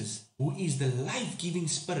Jesus, who is the life-giving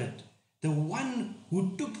Spirit, the one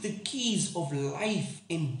who took the keys of life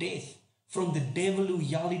and death from the devil who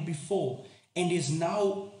held it before, and is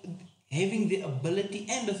now having the ability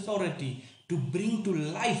and authority to bring to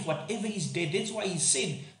life whatever is dead. That's why he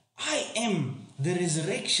said, I am the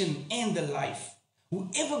resurrection and the life.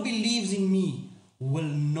 Whoever believes in me will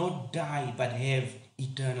not die but have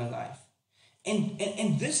eternal life.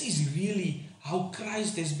 And this is really how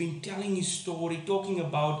Christ has been telling his story, talking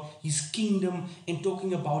about his kingdom and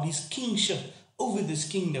talking about his kingship over this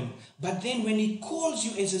kingdom. But then when he calls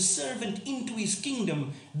you as a servant into his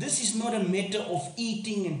kingdom, this is not a matter of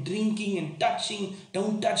eating and drinking and touching.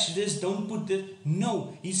 Don't touch this, don't put this.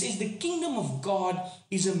 No, he says the kingdom of God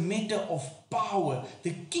is a matter of power.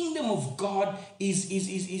 The kingdom of God is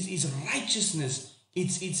righteousness.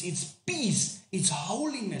 It's peace, it's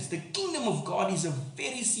holiness. The kingdom of God is a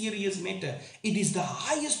very serious matter. It is the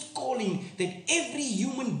highest calling that every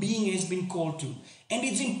human being has been called to. And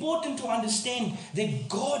it's important to understand that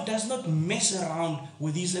God does not mess around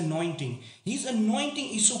with his anointing. His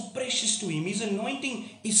anointing is so precious to him. His anointing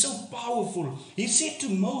is so powerful. He said to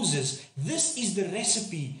Moses, this is the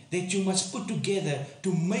recipe that you must put together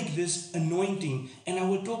to make this anointing. And I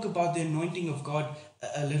will talk about the anointing of God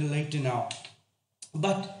a little later now.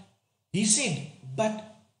 But he said, but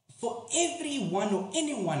for everyone or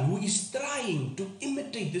anyone who is trying to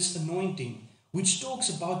imitate this anointing, which talks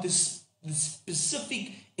about this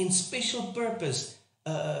specific and special purpose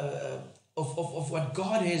of what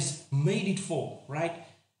God has made it for, right?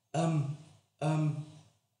 The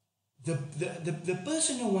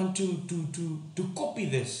person who wants to copy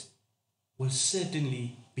this will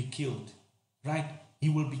certainly be killed, right? He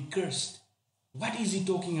will be cursed. What is he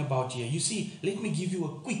talking about here? You see, let me give you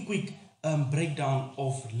a quick breakdown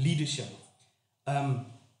of leadership.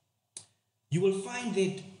 You will find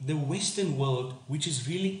that the Western world, which is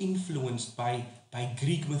really influenced by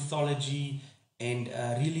Greek mythology and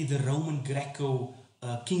really the Roman Greco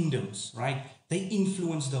kingdoms, right? They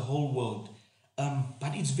influence the whole world.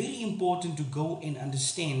 But it's very important to go and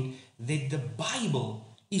understand that the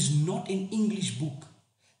Bible is not an English book.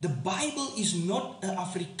 The Bible is not an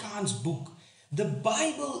Afrikaans book. The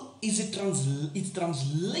Bible is it's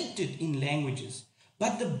translated in languages,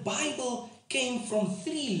 but the Bible came from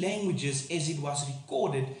 3 languages as it was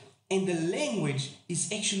recorded, and the language is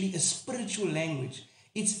actually a spiritual language.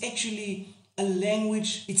 It's actually a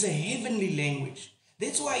language, it's a heavenly language.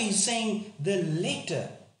 That's why he's saying the letter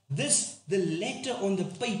on the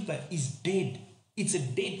paper is dead. It's a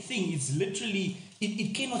dead thing. It's literally,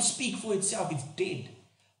 it cannot speak for itself. It's dead.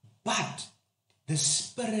 But the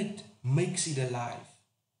Spirit makes it alive.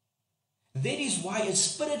 That is why a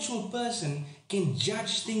spiritual person can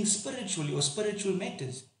judge things spiritually or spiritual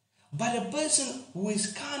matters. But a person who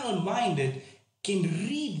is carnal-minded can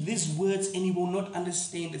read these words and he will not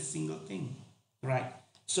understand a single thing. Right?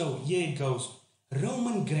 So here it goes.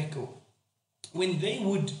 Roman Greco, when they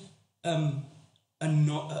would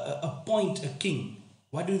appoint a king,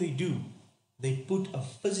 what do? They put a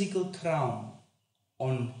physical crown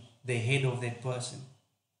on the head of that person.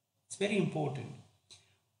 It's very important.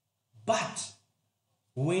 But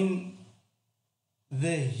when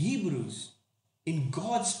the Hebrews, in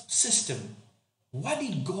God's system, what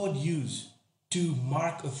did God use to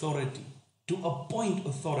mark authority, to appoint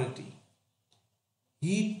authority?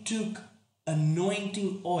 He took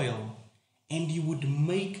anointing oil and he would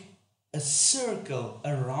make a circle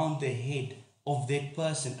around the head of that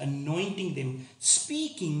person, anointing them,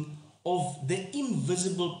 speaking of the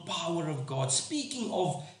invisible power of God, speaking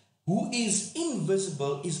of who is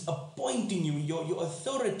invisible is appointing you. Your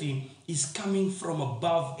authority is coming from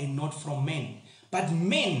above and not from men. But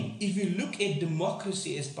men, if you look at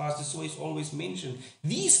democracy, as Pastor Sois always mentioned,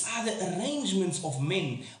 these are the arrangements of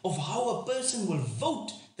men, of how a person will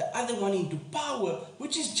vote the other one into power,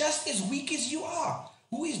 which is just as weak as you are,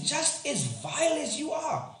 who is just as vile as you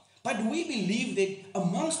are. But we believe that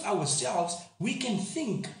amongst ourselves, we can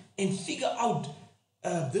think and figure out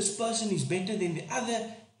this person is better than the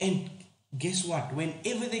other. And guess what?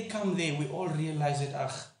 Whenever they come there, we all realize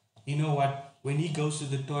that, you know what? When he goes to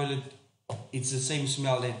the toilet, it's the same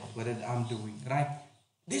smell that what I'm doing, right?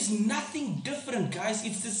 There's nothing different, guys.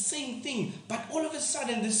 It's the same thing. But all of a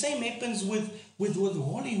sudden, the same happens with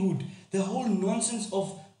Hollywood. The whole nonsense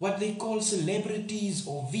of what they call celebrities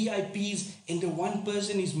or VIPs, and the one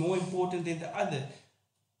person is more important than the other.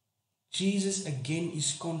 Jesus again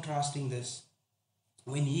is contrasting this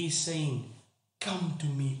when he is saying, come to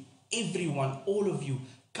me, everyone, all of you,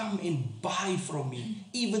 come and buy from me,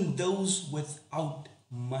 even those without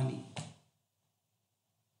money.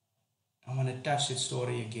 I want to touch that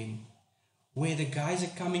story again, where the guys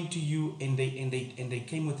are coming to you and they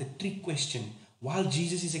came with a trick question. While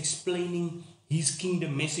Jesus is explaining his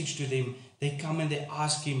kingdom message to them, they come and they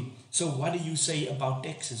ask him, so what do you say about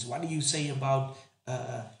taxes? What do you say about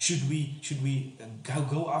should we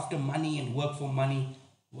go after money and work for money?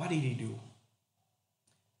 What did he do?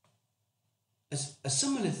 A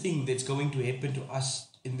similar thing that's going to happen to us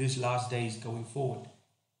in these last days going forward.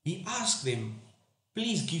 He asked them,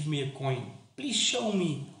 please give me a coin. Please show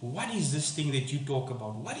me what is this thing that you talk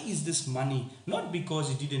about. What is this money? Not because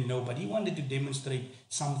he didn't know, but he wanted to demonstrate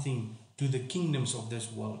something to the kingdoms of this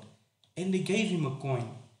world. And they gave him a coin.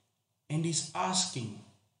 And he's asking,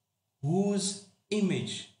 whose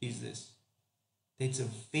image is this?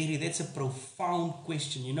 That's a profound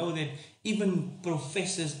question. You know that even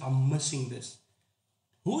professors are missing this.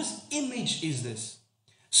 Whose image is this?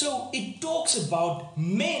 So it talks about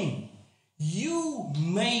men. You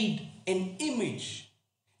made an image.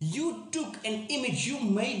 You took an image. You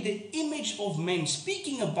made the image of men.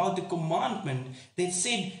 Speaking about the commandment that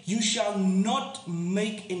said, you shall not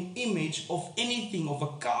make an image of anything, of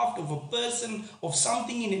a calf, of a person, of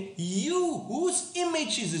something in it. You, whose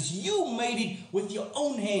image is this? You made it with your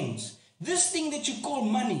own hands. This thing that you call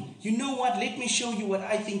money, you know what? Let me show you what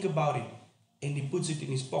I think about it. And he puts it in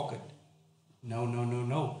his pocket.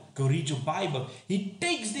 No. Go read your Bible. He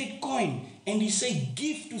takes that coin and he says,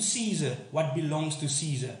 give to Caesar what belongs to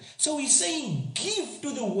Caesar. So he's saying, give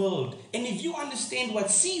to the world. And if you understand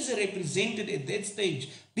what Caesar represented at that stage,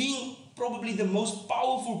 being probably the most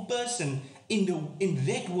powerful person in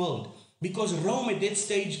that world, because Rome at that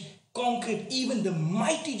stage conquered even the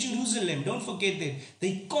mighty Jerusalem. Don't forget that.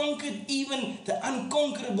 They conquered even the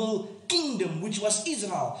unconquerable kingdom, which was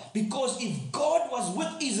Israel. Because if God was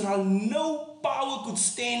with Israel, no power could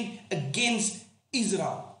stand against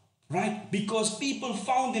Israel. Right? Because people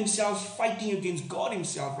found themselves fighting against God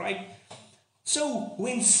himself. Right? So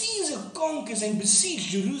when Caesar conquers and besieges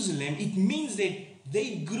Jerusalem, it means that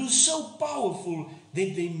they grew so powerful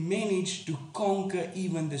that they managed to conquer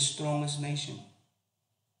even the strongest nation.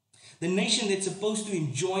 The nation that's supposed to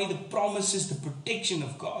enjoy the promises, the protection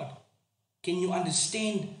of God. Can you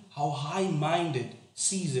understand how high-minded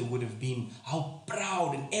Caesar would have been? How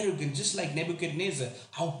proud and arrogant, just like Nebuchadnezzar,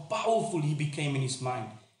 how powerful he became in his mind.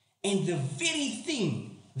 And the very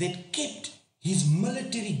thing that kept his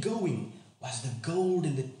military going was the gold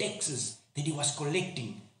and the taxes that he was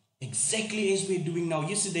collecting. Exactly as we're doing now.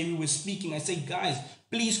 Yesterday we were speaking. I said, guys,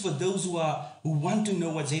 please, for those who want to know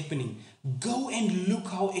what's happening, go and look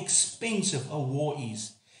how expensive a war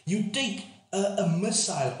is. You take a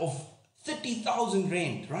missile of 30,000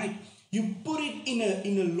 rand, right? You put it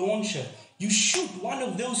in a launcher. You shoot one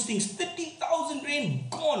of those things, 30,000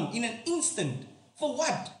 rand gone in an instant. For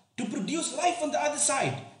what? To produce life on the other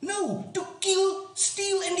side? No, to kill,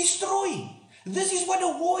 steal and destroy. This is what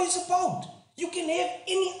a war is about. You can have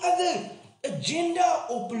any other agenda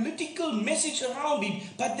or political message around it,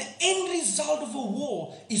 but the end result of a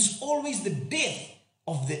war is always the death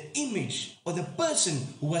of the image or the person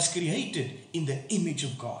who was created in the image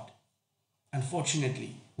of God.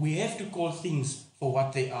 Unfortunately, we have to call things for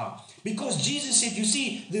what they are. Because Jesus said, you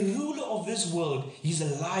see, the ruler of this world, he's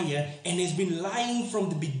a liar and has been lying from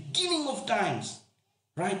the beginning of times.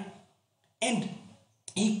 Right? And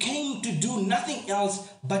he came to do nothing else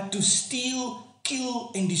but to steal,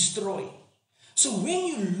 kill, and destroy. So when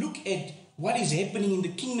you look at what is happening in the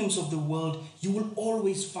kingdoms of the world, you will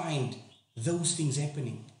always find those things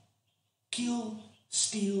happening. Kill,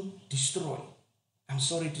 steal, destroy. I'm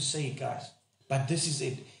sorry to say it, guys, but this is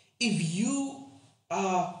it. If you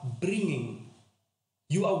are working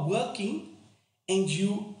and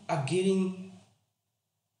you are getting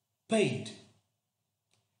paid,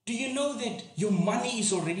 do you know that your money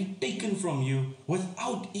is already taken from you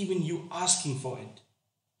without even you asking for it?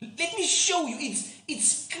 Let me show you.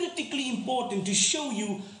 It's critically important to show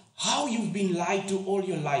you how you've been lied to all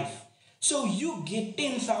your life. So you get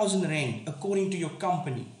 10,000 rand according to your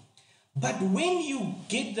company. But when you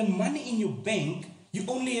get the money in your bank, you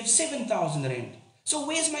only have 7,000 rand. So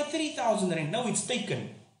where's my 3,000 rand? Now it's taken.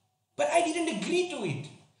 But I didn't agree to it.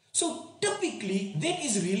 So typically, that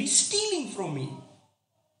is really stealing from me.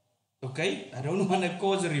 Okay? I don't want to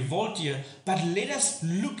cause a revolt here, but let us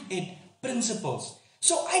look at principles.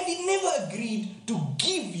 So I did never agreed to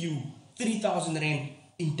give you 3,000 rand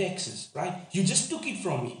in taxes, right? You just took it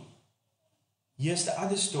from me. Here's the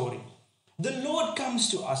other story. The Lord comes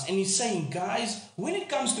to us and he's saying, guys, when it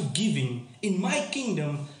comes to giving, in my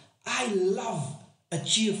kingdom, I love a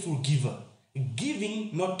cheerful giver.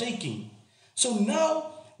 Giving, not taking. So now,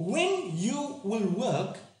 when you will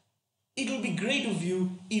work, it will be great of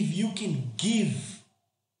you if you can give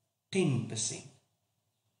 10%.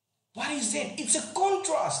 What is that? It's a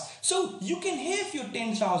contrast. So you can have your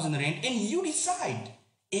 10,000 rand and you decide,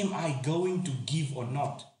 am I going to give or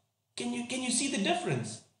not? Can you see the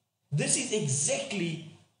difference? This is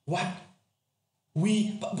exactly what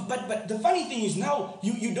but the funny thing is now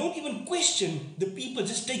you don't even question the people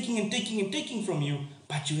just taking and taking and taking from you,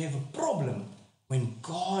 but you have a problem when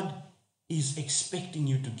God is expecting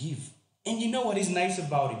you to give. And you know what is nice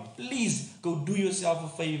about it? Please go do yourself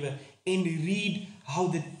a favor and read how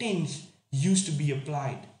the tenth used to be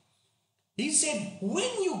applied. He said,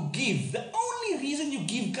 when you give, the only reason you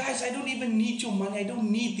give, guys, I don't even need your money. I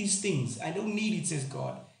don't need these things. I don't need it, says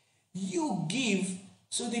God. You give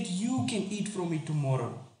so that you can eat from it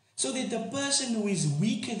tomorrow. So that the person who is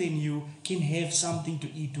weaker than you can have something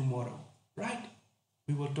to eat tomorrow. Right?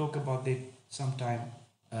 We will talk about that sometime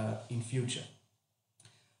in future.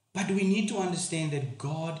 But we need to understand that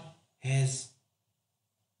God has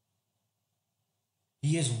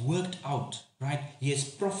worked out, right? He has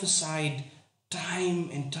prophesied time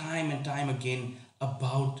and time and time again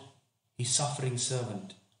about his suffering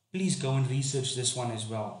servant. Please go and research this one as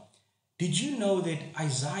well. Did you know that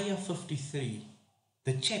Isaiah 53,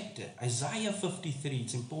 the chapter, Isaiah 53,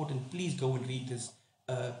 it's important, please go and read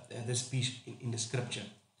this piece in the scripture.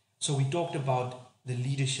 So we talked about the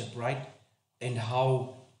leadership, right? And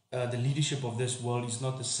how the leadership of this world is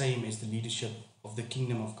not the same as the leadership of the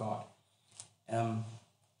kingdom of God.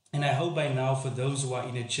 And I hope by now, for those who are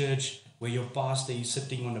in a church where your pastor is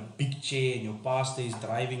sitting on a big chair and your pastor is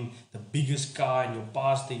driving the biggest car and your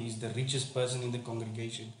pastor is the richest person in the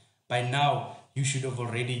congregation, by now you should have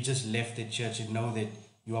already just left the church and know that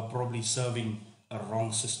you are probably serving a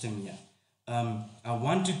wrong system here. I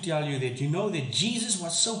want to tell you that you know that Jesus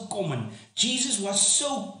was so common. Jesus was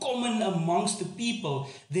so common amongst the people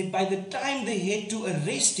that by the time they had to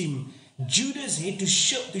arrest him, Judas had to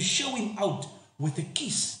show him out with a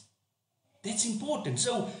kiss. That's important.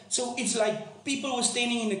 So it's like people were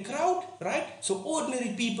standing in a crowd, right? So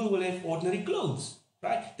ordinary people will have ordinary clothes,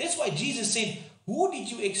 right? That's why Jesus said, who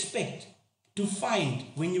did you expect to find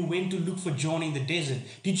when you went to look for John in the desert?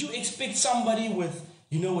 Did you expect somebody with,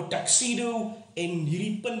 a tuxedo and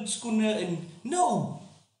hierdie skoene? And no.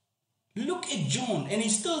 Look at John, and he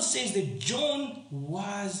still says that John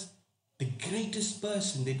was the greatest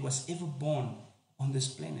person that was ever born on this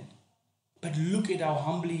planet. But look at how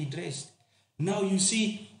humbly he dressed. Now you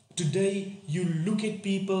see, today you look at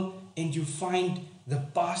people and you find the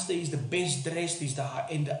pastor is the best dressed,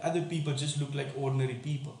 and the other people just look like ordinary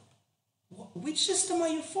people. Which system are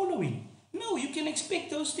you following? No, you can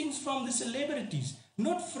expect those things from the celebrities,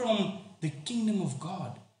 not from the kingdom of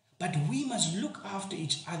God. But we must look after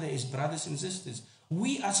each other as brothers and sisters.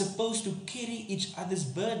 We are supposed to carry each other's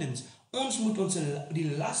burdens. Ons moet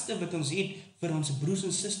die laste wat ons het vir ons broers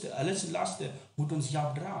en susters, hulle se laste moet ons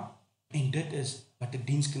help dra. En dit is wat 'n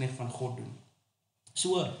diensknegt van God doen.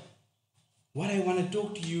 So, what I want to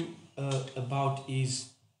talk to you about is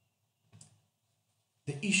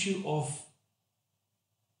the issue of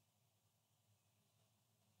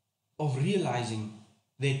realizing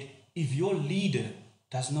that if your leader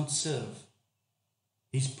does not serve,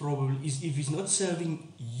 if he's not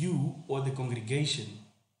serving you or the congregation,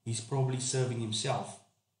 he's probably serving himself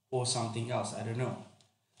or something else. I don't know.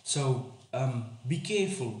 So be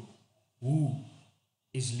careful who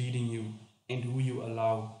is leading you and who you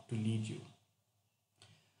allow to lead you.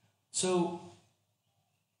 So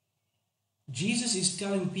Jesus is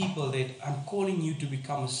telling people that I'm calling you to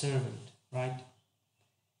become a servant, right?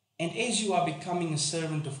 And as you are becoming a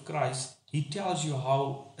servant of Christ, he tells you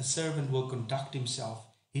how a servant will conduct himself.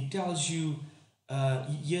 He tells you,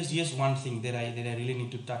 here's one thing that I really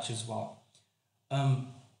need to touch as well.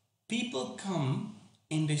 People come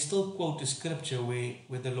and they still quote a scripture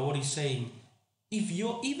where the Lord is saying, if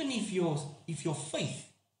your faith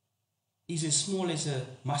is as small as a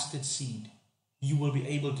mustard seed, you will be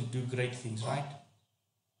able to do great things, right?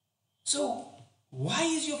 So why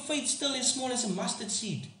is your faith still as small as a mustard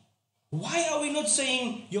seed? Why are we not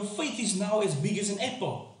saying your faith is now as big as an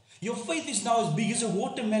apple? Your faith is now as big as a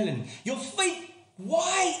watermelon. Your faith,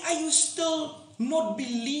 why are you still not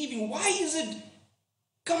believing? Why is it?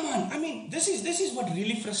 Come on, I mean, this is what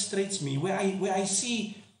really frustrates me, where I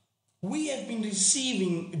see we have been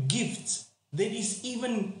receiving gifts that is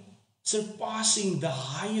even surpassing the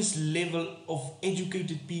highest level of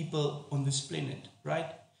educated people on this planet,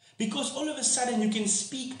 right? Because all of a sudden you can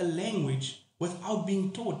speak a language without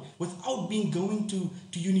being taught, without going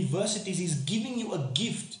to universities. He's giving you a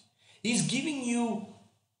gift. He's giving you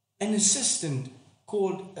an assistant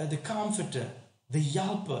called the Comforter, the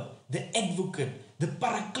Helper, the Advocate, the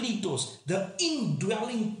Parakletos, the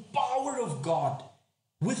indwelling power of God.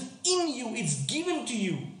 Within you, it's given to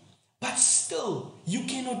you. But still, you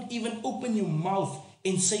cannot even open your mouth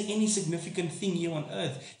and say any significant thing here on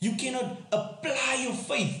earth. You cannot apply your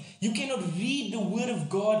faith. You cannot read the Word of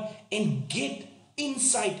God and get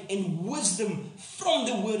insight and wisdom from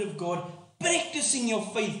the Word of God, practicing your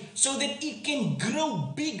faith so that it can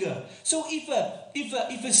grow bigger. So if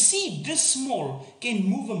a seed this small can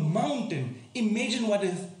move a mountain, imagine what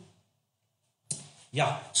if...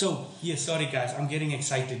 sorry guys, I'm getting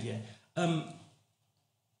excited here.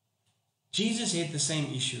 Jesus had the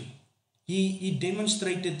same issue. He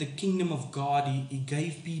demonstrated the kingdom of God. He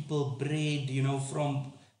gave people bread,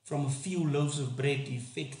 from a few loaves of bread. He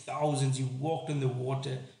fed thousands. He walked on the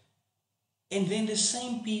water. And then the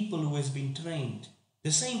same people who has been trained,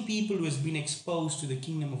 the same people who has been exposed to the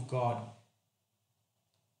kingdom of God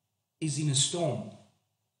is in a storm.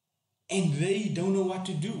 And they don't know what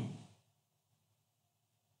to do.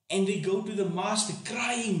 And they go to the master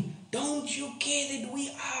crying, "Don't you care that we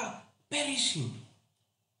are perishing?"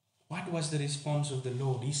 What was the response of the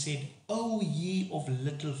Lord? He said, "O ye of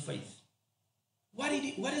little faith." What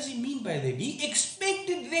does he mean by that? He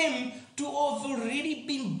expected them to have already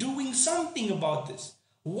been doing something about this.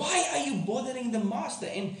 Why are you bothering the master?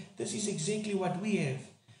 And this is exactly what we have.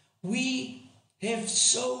 We have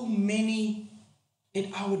so many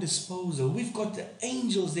at our disposal. We've got the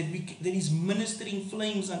angels that is ministering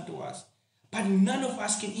flames unto us. But none of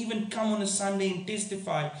us can even come on a Sunday and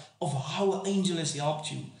testify of how an angel has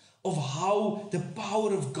helped you, of how the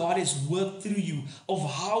power of God has worked through you, of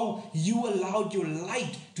how you allowed your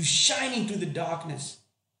light to shine into the darkness.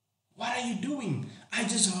 What are you doing? I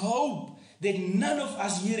just hope that none of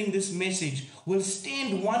us hearing this message will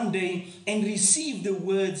stand one day and receive the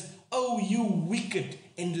words, "Oh, you wicked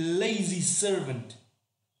and lazy servant."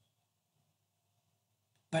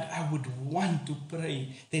 But I would want to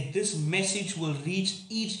pray that this message will reach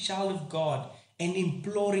each child of God and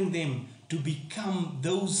imploring them to become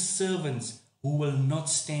those servants who will not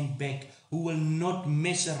stand back, who will not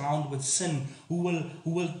mess around with sin, who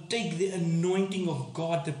will take the anointing of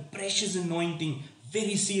God, the precious anointing,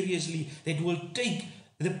 very seriously, that will take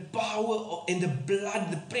the power and the blood,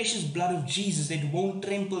 the precious blood of Jesus, that won't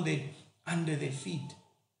trample that under their feet,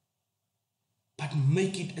 but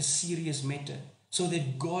make it a serious matter, so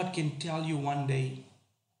that God can tell you one day,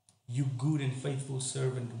 "You good and faithful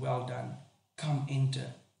servant, well done. Come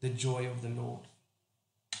enter the joy of the Lord."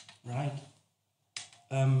 Right?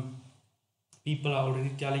 People are already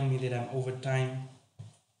telling me that I'm over time.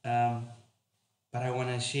 But I want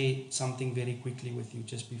to share something very quickly with you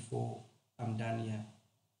just before I'm done here.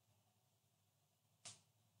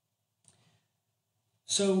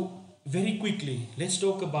 So, very quickly, let's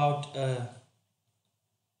talk about...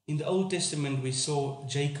 in the Old Testament, we saw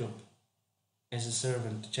Jacob. as a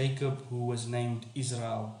servant. Jacob, who was named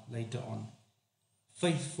Israel later on.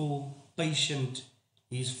 Faithful, patient.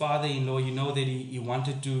 His father-in-law, you know that he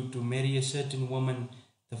wanted to marry a certain woman.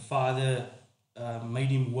 The father made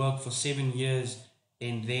him work for 7 years,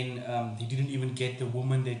 and then he didn't even get the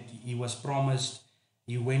woman that he was promised.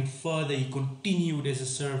 He went further. He continued as a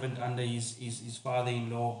servant under his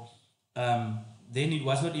father-in-law. Then it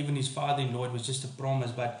was not even his father-in-law, it was just a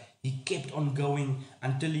promise, but he kept on going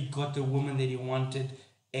until he got the woman that he wanted.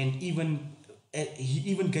 And he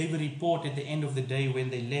even gave a report at the end of the day when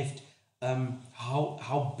they left,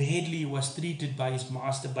 how badly he was treated by his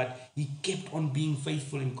master, but he kept on being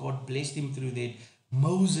faithful, and God blessed him through that.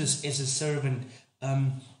 Moses as a servant,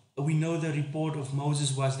 we know the report of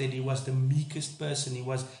Moses was that he was the meekest person. Hy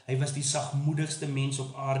was die sagmoedigste mens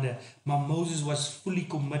op aarde. Maar Moses was fully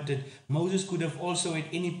committed. Moses could have also at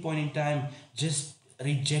any point in time just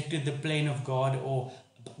rejected the plan of God,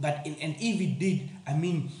 and if he did,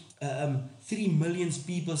 3 million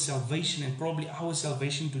people's salvation and probably our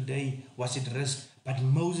salvation today was at risk. But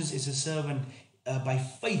Moses is a servant. By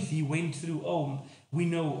faith he went through, we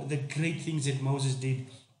know the great things that Moses did.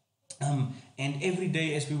 And every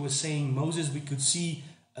day, as we were saying, Moses, we could see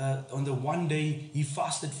on the one day he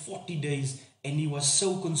fasted 40 days, and he was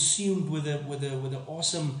so consumed with the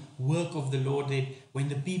awesome work of the Lord that when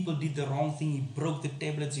the people did the wrong thing, he broke the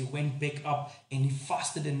tablets, he went back up, and he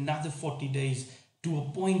fasted another 40 days. To a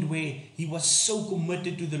point where he was so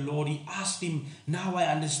committed to the Lord. He asked him, now I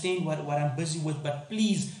understand what I'm busy with, but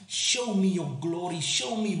please show me your glory,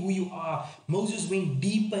 show me who you are. Moses went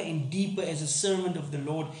deeper and deeper as a servant of the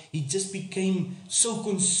Lord. He just became so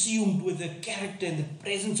consumed with the character and the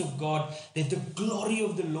presence of God that the glory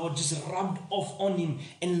of the Lord just rubbed off on him.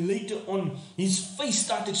 And later on, his face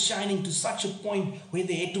started shining to such a point where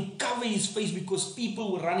they had to cover his face because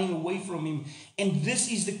people were running away from him. And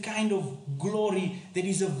this is the kind of glory that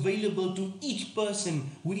is available to each person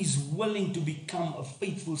who is willing to become a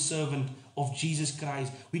faithful servant of Jesus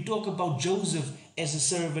Christ. We talk about Joseph as a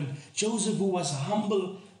servant. Joseph, who was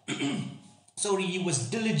humble, he was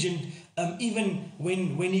diligent, even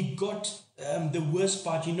when he got the worst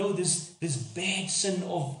part, this bad sin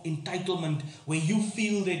of entitlement, where you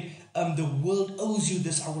feel that the world owes you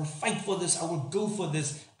this, I will fight for this, I will go for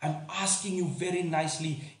this. I'm asking you very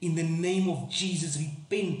nicely, in the name of Jesus,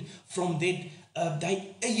 repent from that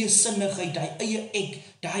die eie sinnigheid, die eie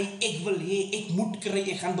ek wil hê, ek moet kry,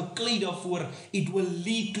 ek gaan beklei daarvoor. It will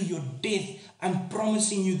lead to your death. I'm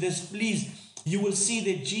promising you this, please. You will see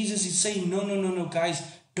that Jesus is saying, no, guys,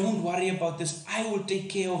 don't worry about this. I will take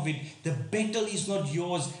care of it. The battle is not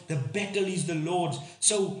yours. The battle is the Lord's.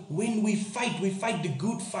 So when we fight the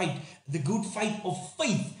good fight of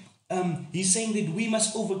faith. He's saying that we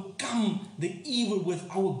must overcome the evil with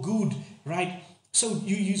our good, right? So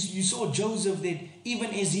you saw Joseph, that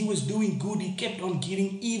even as he was doing good, he kept on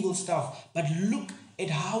getting evil stuff. But look at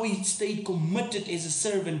how he stayed committed as a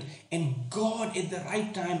servant, and God at the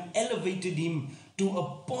right time elevated him to a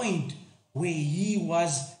point where he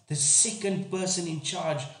was the second person in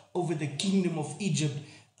charge over the kingdom of Egypt,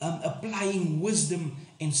 applying wisdom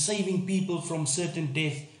and saving people from certain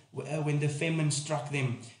death when the famine struck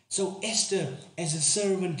them. So Esther, as a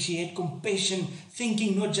servant, she had compassion,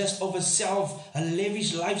 thinking not just of herself, a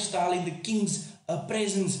lavish lifestyle in the king's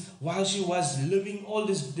presence while she was living all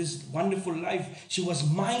this wonderful life. She was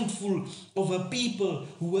mindful of her people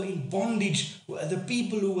who were in bondage, the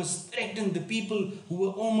people who were threatened, the people who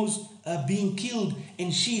were almost being killed,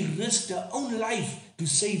 and she risked her own life to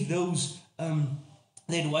save those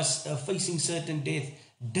that was facing certain death.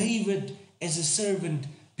 David, as a servant,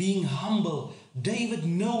 being humble. David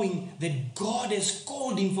knowing that God has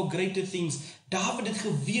called him for greater things. David het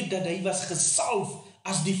geweet dat hy was gesalf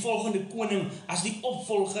as die volgende koning, as die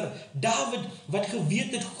opvolger. David wat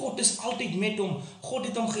geweet het God is altyd met hom. God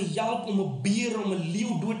het hom gehelp om 'n beer, om 'n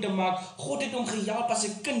leeu dood te maak. God het hom gehelp as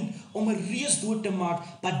 'n kind om 'n reus dood te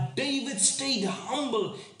maak. But David stayed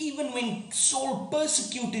humble even when Saul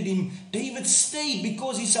persecuted him. David stayed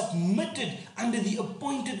because he submitted under the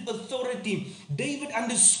appointed authority. David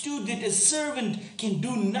understood that a servant can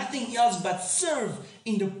do nothing else but serve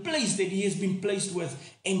in the place that he has been placed with.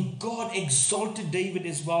 And God exalted David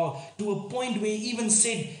as well, to a point where he even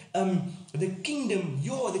said, the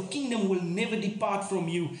kingdom will never depart from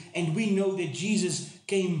you. And we know that Jesus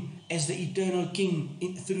came as the eternal king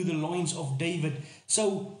through the loins of David.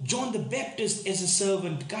 So John the Baptist as a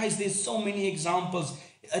servant, guys, there's so many examples.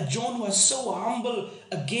 John was so humble.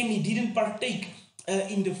 Again, he didn't partake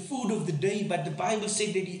in the food of the day, but the Bible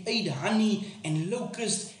said that he ate honey and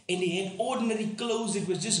locusts, and he had ordinary clothes that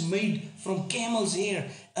was just made from camel's hair.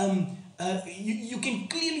 you can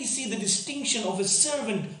clearly see the distinction of a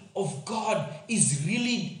servant of God is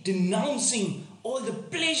really denouncing all the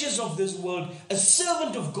pleasures of this world. A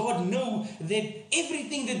servant of God knows that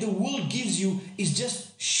everything that the world gives you is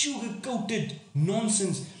just sugar-coated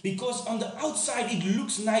nonsense, because on the outside it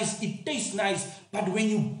looks nice, it tastes nice, but when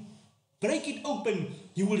you break it open,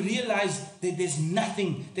 you will realize that there's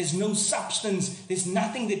nothing, there's no substance, there's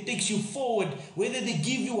nothing that takes you forward. Whether they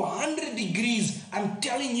give you 100 degrees, I'm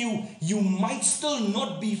telling you, you might still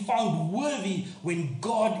not be found worthy when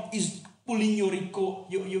God is pulling your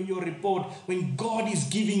report, when God is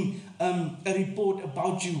giving a report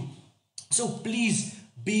about you. So please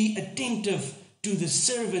be attentive to the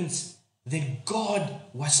servants that God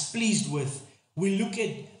was pleased with. We look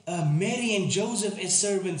at Mary and Joseph as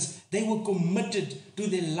servants. They were committed to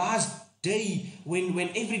their last day when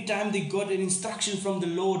every time they got an instruction from the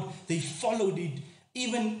Lord, they followed it.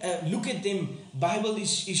 Even look at them. Bible is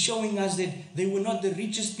showing us that they were not the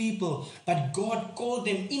richest people, but God called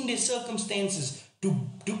them in their circumstances to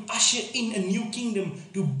usher in a new kingdom,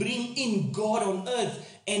 to bring in God on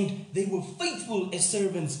earth, and they were faithful as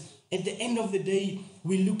servants. At the end of the day,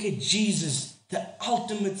 we look at Jesus, the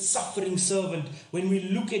ultimate suffering servant. When we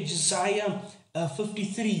look at Isaiah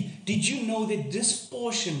 53, did you know that this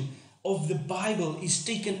portion of the Bible is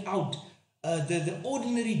taken out? The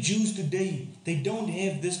ordinary Jews today, they don't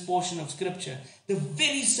have this portion of scripture. The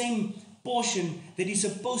very same portion that is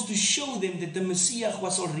supposed to show them that the Messiah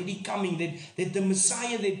was already coming, that the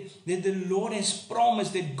Messiah that the Lord has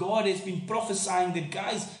promised, that God has been prophesying, that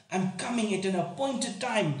guys, I'm coming at an appointed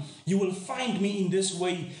time. You will find me in this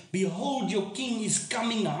way. Behold, your king is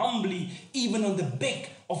coming humbly, even on the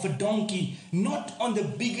back of a donkey, not on the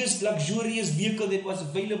biggest luxurious vehicle that was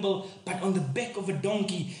available, but on the back of a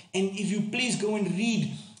donkey. And if you please go and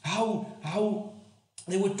read how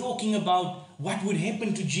they were talking about what would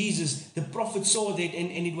happen to Jesus. The prophet saw that,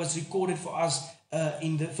 and it was recorded for us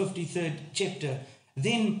in the 53rd chapter.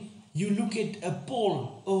 Then you look at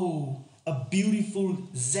Paul, a beautiful,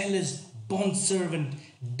 zealous bondservant,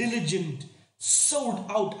 diligent, sold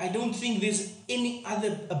out. I don't think there's any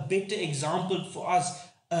other a better example for us,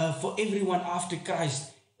 for everyone after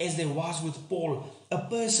Christ, as there was with Paul. A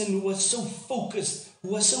person who was so focused,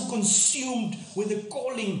 who was so consumed with the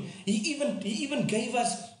calling. He even gave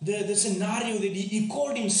us the scenario that he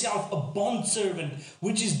called himself a bondservant,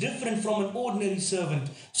 which is different from an ordinary servant.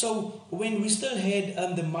 So when we still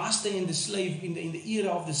had the master and the slave in the era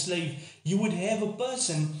of the slave, you would have a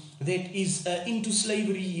person that is into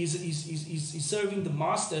slavery, is serving the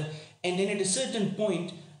master, and then at a certain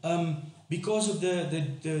point, because of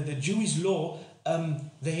the Jewish law,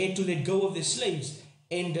 they had to let go of their slaves.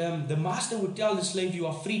 And the master would tell the slave, you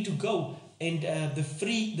are free to go. And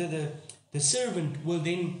the servant will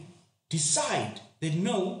then decide that,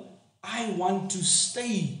 no, I want to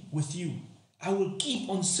stay with you. I will keep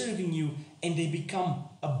on serving you. And they become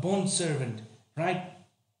a bond servant, right?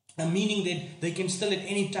 Meaning that they can still at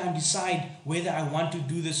any time decide whether I want to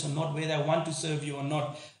do this or not, whether I want to serve you or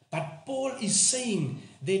not. But Paul is saying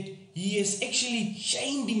that he has actually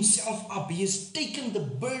chained himself up. He has taken the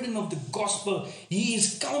burden of the gospel. He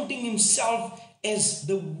is counting himself as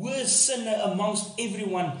the worst sinner amongst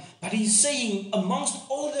everyone. But he's saying, amongst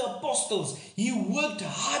all the apostles, he worked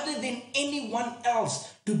harder than anyone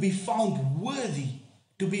else to be found worthy.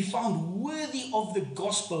 To be found worthy of the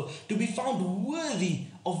gospel. To be found worthy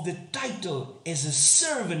of the title as a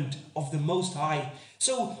servant of the Most High.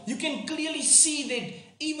 So you can clearly see that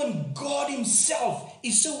even God himself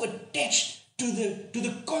is so attached to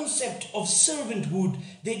the concept of servanthood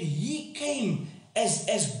that he came as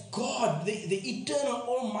God, the eternal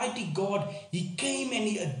almighty God. He came and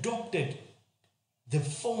he adopted the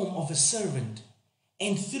form of a servant.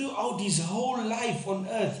 And throughout his whole life on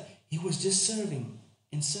earth, he was just serving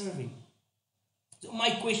and serving. So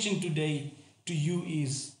my question today to you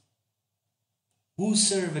is, whose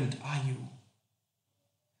servant are you?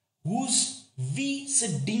 Wie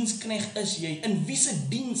se diensknegt is jy? In wie se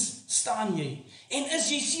diens staan jy? En is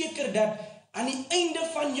jy seker dat aan die einde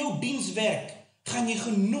van jou dienswerk gaan jy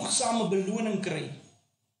genoegsame beloning kry?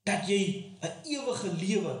 Dat jy 'n ewige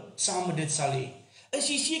lewe saam met dit sal hê? Is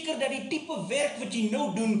jy seker dat die tipe werk wat jy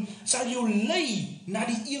nou doen sal jou lei na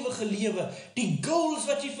die ewige lewe? Die goals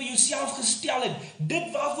wat jy vir jouself gestel het, dit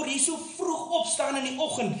waarvoor jy so vroeg opstaan in die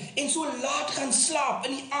oggend en so laat gaan slaap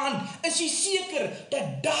in die aand, is jy seker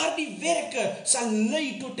dat daardie werke sal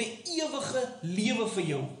lei tot 'n ewige lewe vir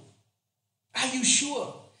jou? Are you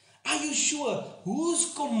sure? Are you sure?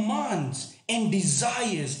 Whose commands and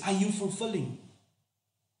desires are you fulfilling?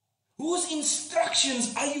 Whose instructions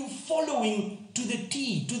are you following to the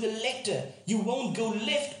T, to the letter? You won't go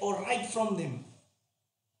left or right from them.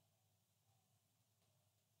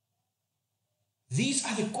 These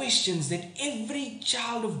are the questions that every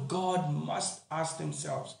child of God must ask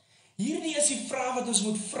themselves. Hierdie is die vraag wat ons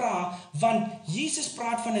moet vra, want Jesus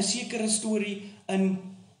praat van 'n sekere storie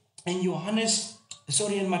in Mattheus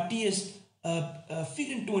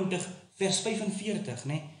 24 vers 45,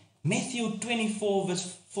 né? Matthew 24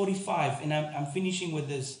 verse 45, and I'm finishing with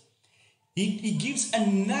this. He gives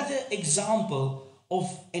another example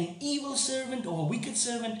of an evil servant or a wicked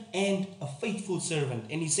servant and a faithful servant.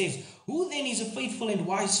 And he says, who then is a faithful and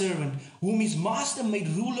wise servant, whom his master made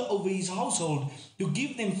ruler over his household, to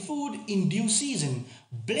give them food in due season?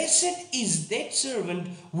 Blessed is that servant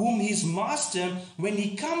whom his master, when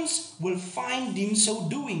he comes, will find him so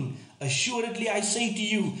doing. Assuredly I say to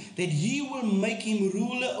you, that he will make him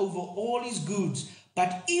ruler over all his goods.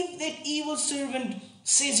 But if that evil servant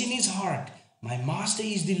says in his heart, my master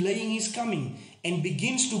is delaying his coming, and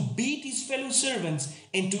begins to beat his fellow servants,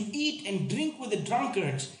 and to eat and drink with the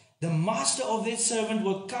drunkards, the master of that servant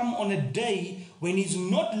will come on a day when he is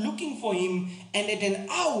not looking for him, and at an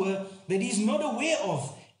hour that he is not aware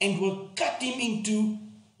of, and will cut him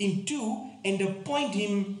in two, and appoint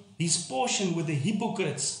him his portion with the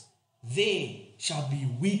hypocrites. There shall be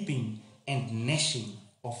weeping and gnashing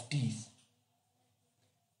of teeth.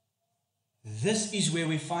 This is where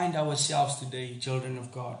we find ourselves today, children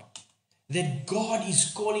of God. That God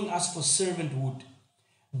is calling us for servanthood.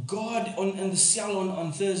 God on the cell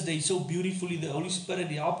on Thursday, so beautifully, the Holy Spirit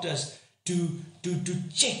helped us to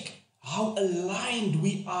check how aligned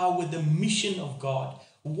we are with the mission of God.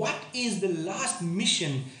 What is the last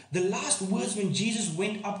mission? The last words when Jesus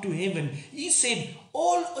went up to heaven, he said,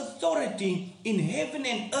 all authority in heaven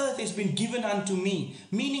and earth has been given unto me.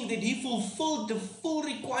 Meaning that he fulfilled the full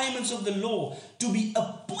requirements of the law to be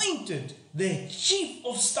appointed the chief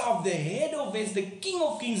of staff, the head of it, the King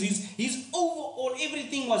of Kings. He's over all.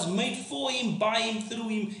 Everything was made for him, by him, through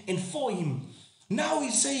him, and for him. Now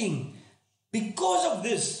he's saying, because of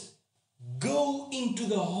this, go into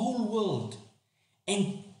the whole world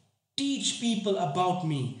and teach people about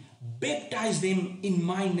me. Baptize them in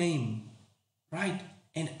my name. Right?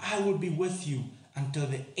 And I will be with you until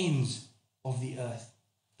the ends of the earth.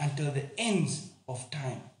 Until the ends of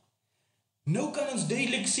time. Nou kan ons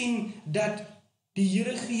duidelik sien dat die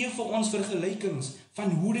Here gee vir ons vergelykings van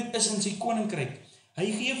hoe dit is in sy koninkryk. Hy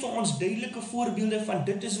gee vir ons duidelike voorbeelde van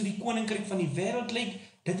dit is hoe die koninkryk van die wêreld lyk,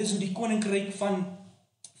 dit is hoe die koninkryk van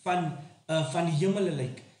die hemele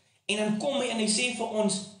lyk. En dan kom hy en hy sê vir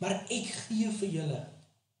ons, maar ek gee vir julle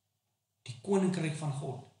die koninkryk van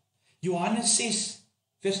God. Johannes 6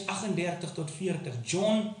 vers 38 tot 40,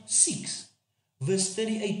 John 6 verse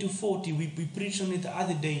 38 to 40, we preached on it the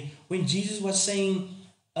other day, when Jesus was saying,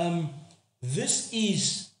 this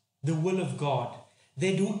is the will of God,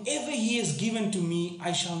 that whoever he has given to me,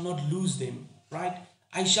 I shall not lose them, right?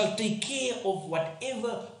 I shall take care of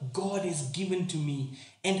whatever God has given to me,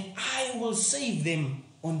 and I will save them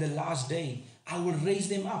on the last day. I will raise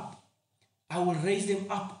them up. I will raise them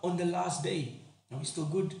up on the last day. Now, it's still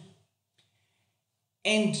good.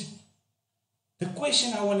 And the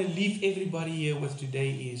question I want to leave everybody here with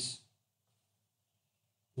today is,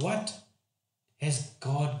 what has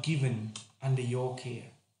God given under your care?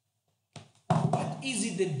 What is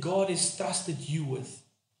it that God has trusted you with?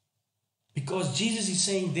 Because Jesus is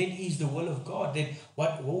saying that is the will of God, that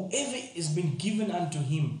whoever has been given unto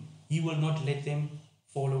him, he will not let them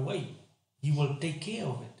fall away. He will take care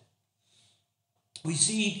of it. We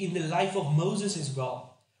see it in the life of Moses as well.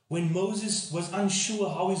 When Moses was unsure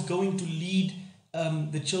how he's going to lead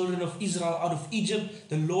the children of Israel out of Egypt,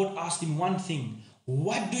 the Lord asked him one thing.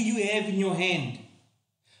 What do you have in your hand?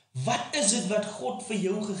 Wat is het wat God vir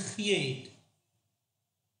jou gegee het?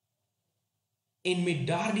 En met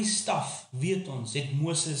daardie staf, weet ons, het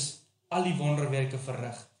Moses al die wonderwerke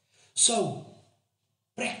verrig. So,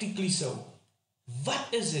 practically so,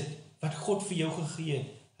 wat is het wat God vir jou gegee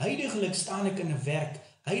het? Huidiglik staan ek in 'n werk,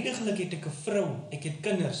 huidiglik het ek 'n vrou, ek het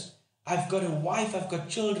kinders, I've got a wife, I've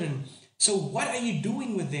got children. So what are you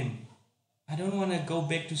doing with them? I don't want to go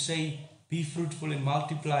back to say, be fruitful and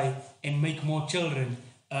multiply and make more children.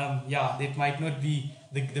 That might not be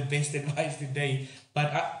the best advice today,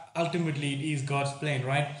 but ultimately it is God's plan,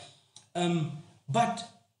 right? But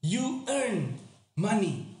you earn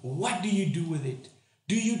money. What do you do with it?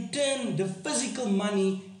 Do you turn the physical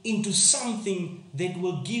money into something that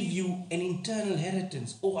will give you an eternal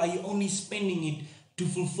inheritance? Or are you only spending it to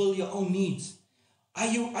fulfill your own needs? Are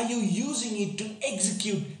you using it to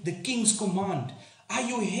execute the king's command? Are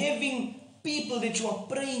you having people that you are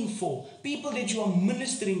praying for, people that you are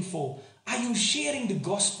ministering for? Are you sharing the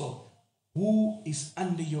gospel? Who is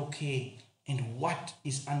under your care and what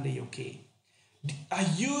is under your care? Are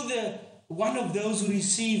you the one of those who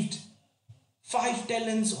received 5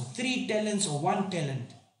 talents or 3 talents or 1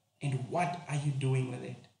 talent? And what are you doing with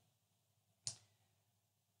it?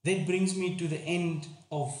 That brings me to the end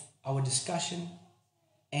of our discussion.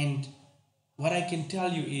 And what I can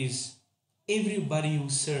tell you is, everybody who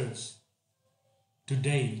serves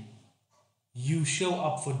today, you show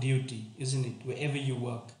up for duty, isn't it? Wherever you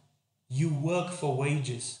work. You work for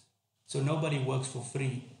wages. So nobody works for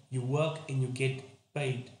free. You work and you get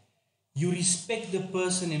paid. You respect the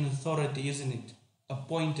person in authority, isn't it?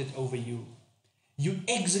 Appointed over you. You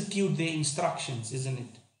execute their instructions, isn't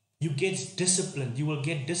it? You get disciplined. You will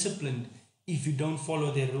get disciplined if you don't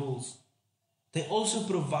follow their rules. They also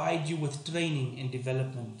provide you with training and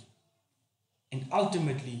development. And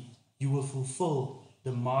ultimately, you will fulfill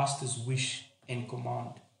the master's wish and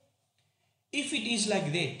command. If it is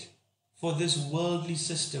like that for this worldly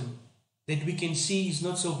system that we can see is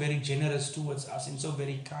not so very generous towards us and so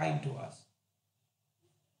very kind to us,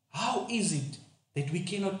 how is it that we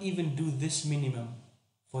cannot even do this minimum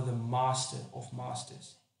for the Master of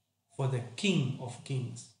Masters, for the King of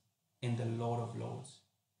Kings and the Lord of Lords?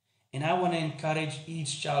 And I want to encourage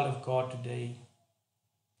each child of God today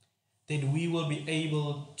that we will be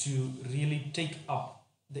able to really take up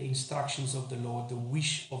the instructions of the Lord, the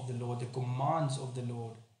wish of the Lord, the commands of the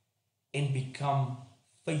Lord, and become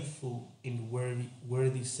faithful and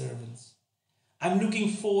worthy servants. I'm looking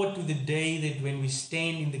forward to the day that when we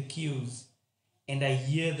stand in the queues and I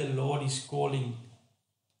hear the Lord is calling,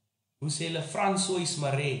 when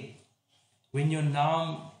your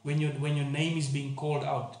name is being called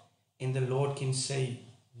out, and the Lord can say,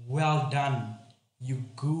 well done, you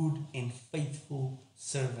good and faithful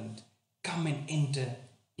servant. Come and enter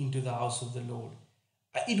into the house of the Lord.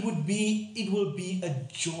 It will be a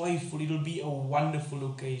joyful, it will be a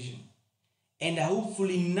wonderful occasion. And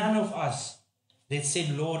hopefully none of us that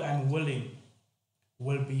said, Lord, I'm willing,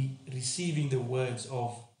 will be receiving the words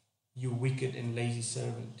of, you wicked and lazy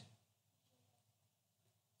servant.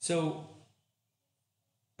 So,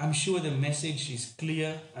 I'm sure the message is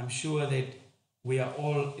clear. I'm sure that we are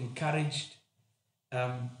all encouraged.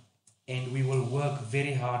 And we will work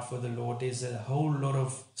very hard for the Lord. There's a whole lot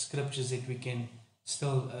of scriptures that we can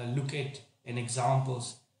still look at and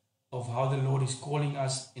examples of how the Lord is calling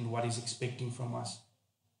us and what He's expecting from us.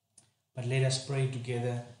 But let us pray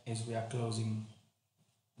together as we are closing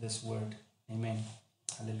this word. Amen.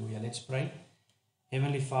 Hallelujah. Let's pray.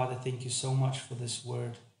 Heavenly Father, thank you so much for this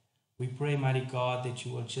word. We pray, mighty God, that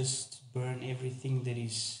you will just burn everything that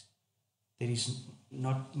is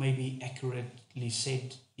not maybe accurately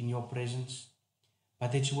said in your presence,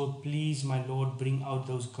 but that you will please, my Lord, bring out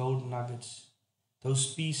those gold nuggets,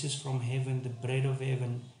 those pieces from heaven, the bread of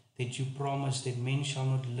heaven, that you promised that men shall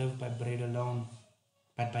not live by bread alone,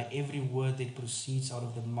 but by every word that proceeds out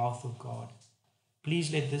of the mouth of God.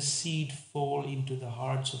 Please let this seed fall into the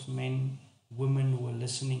hearts of men, women who are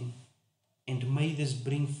listening, and may this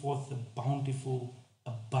bring forth a bountiful,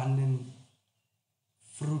 abundant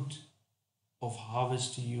fruit of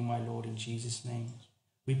harvest to you, my Lord, in Jesus' name.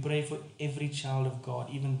 We pray for every child of God,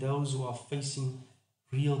 even those who are facing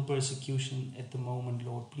real persecution at the moment,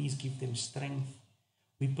 Lord. Please give them strength.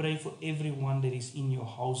 We pray for everyone that is in your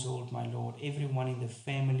household, my Lord, everyone in the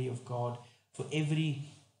family of God, for every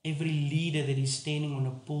leader that is standing on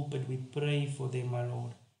a pulpit. We pray for them, my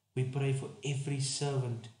Lord. We pray for every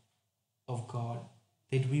servant of God,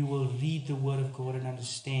 that we will read the word of God and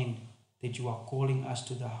understand that you are calling us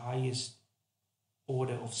to the highest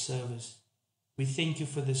order of service. We thank you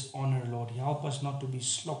for this honor, Lord. Help us not to be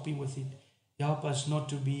sloppy with it. Help us not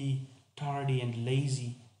to be tardy and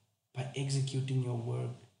lazy by executing your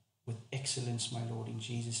word with excellence, my Lord, in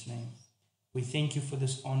Jesus' name. We thank you for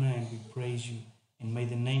this honor and we praise you. And may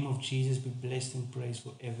the name of Jesus be blessed and praised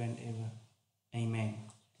forever and ever. Amen.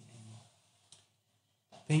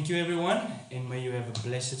 Thank you, everyone, and may you have a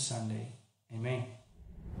blessed Sunday. Amen.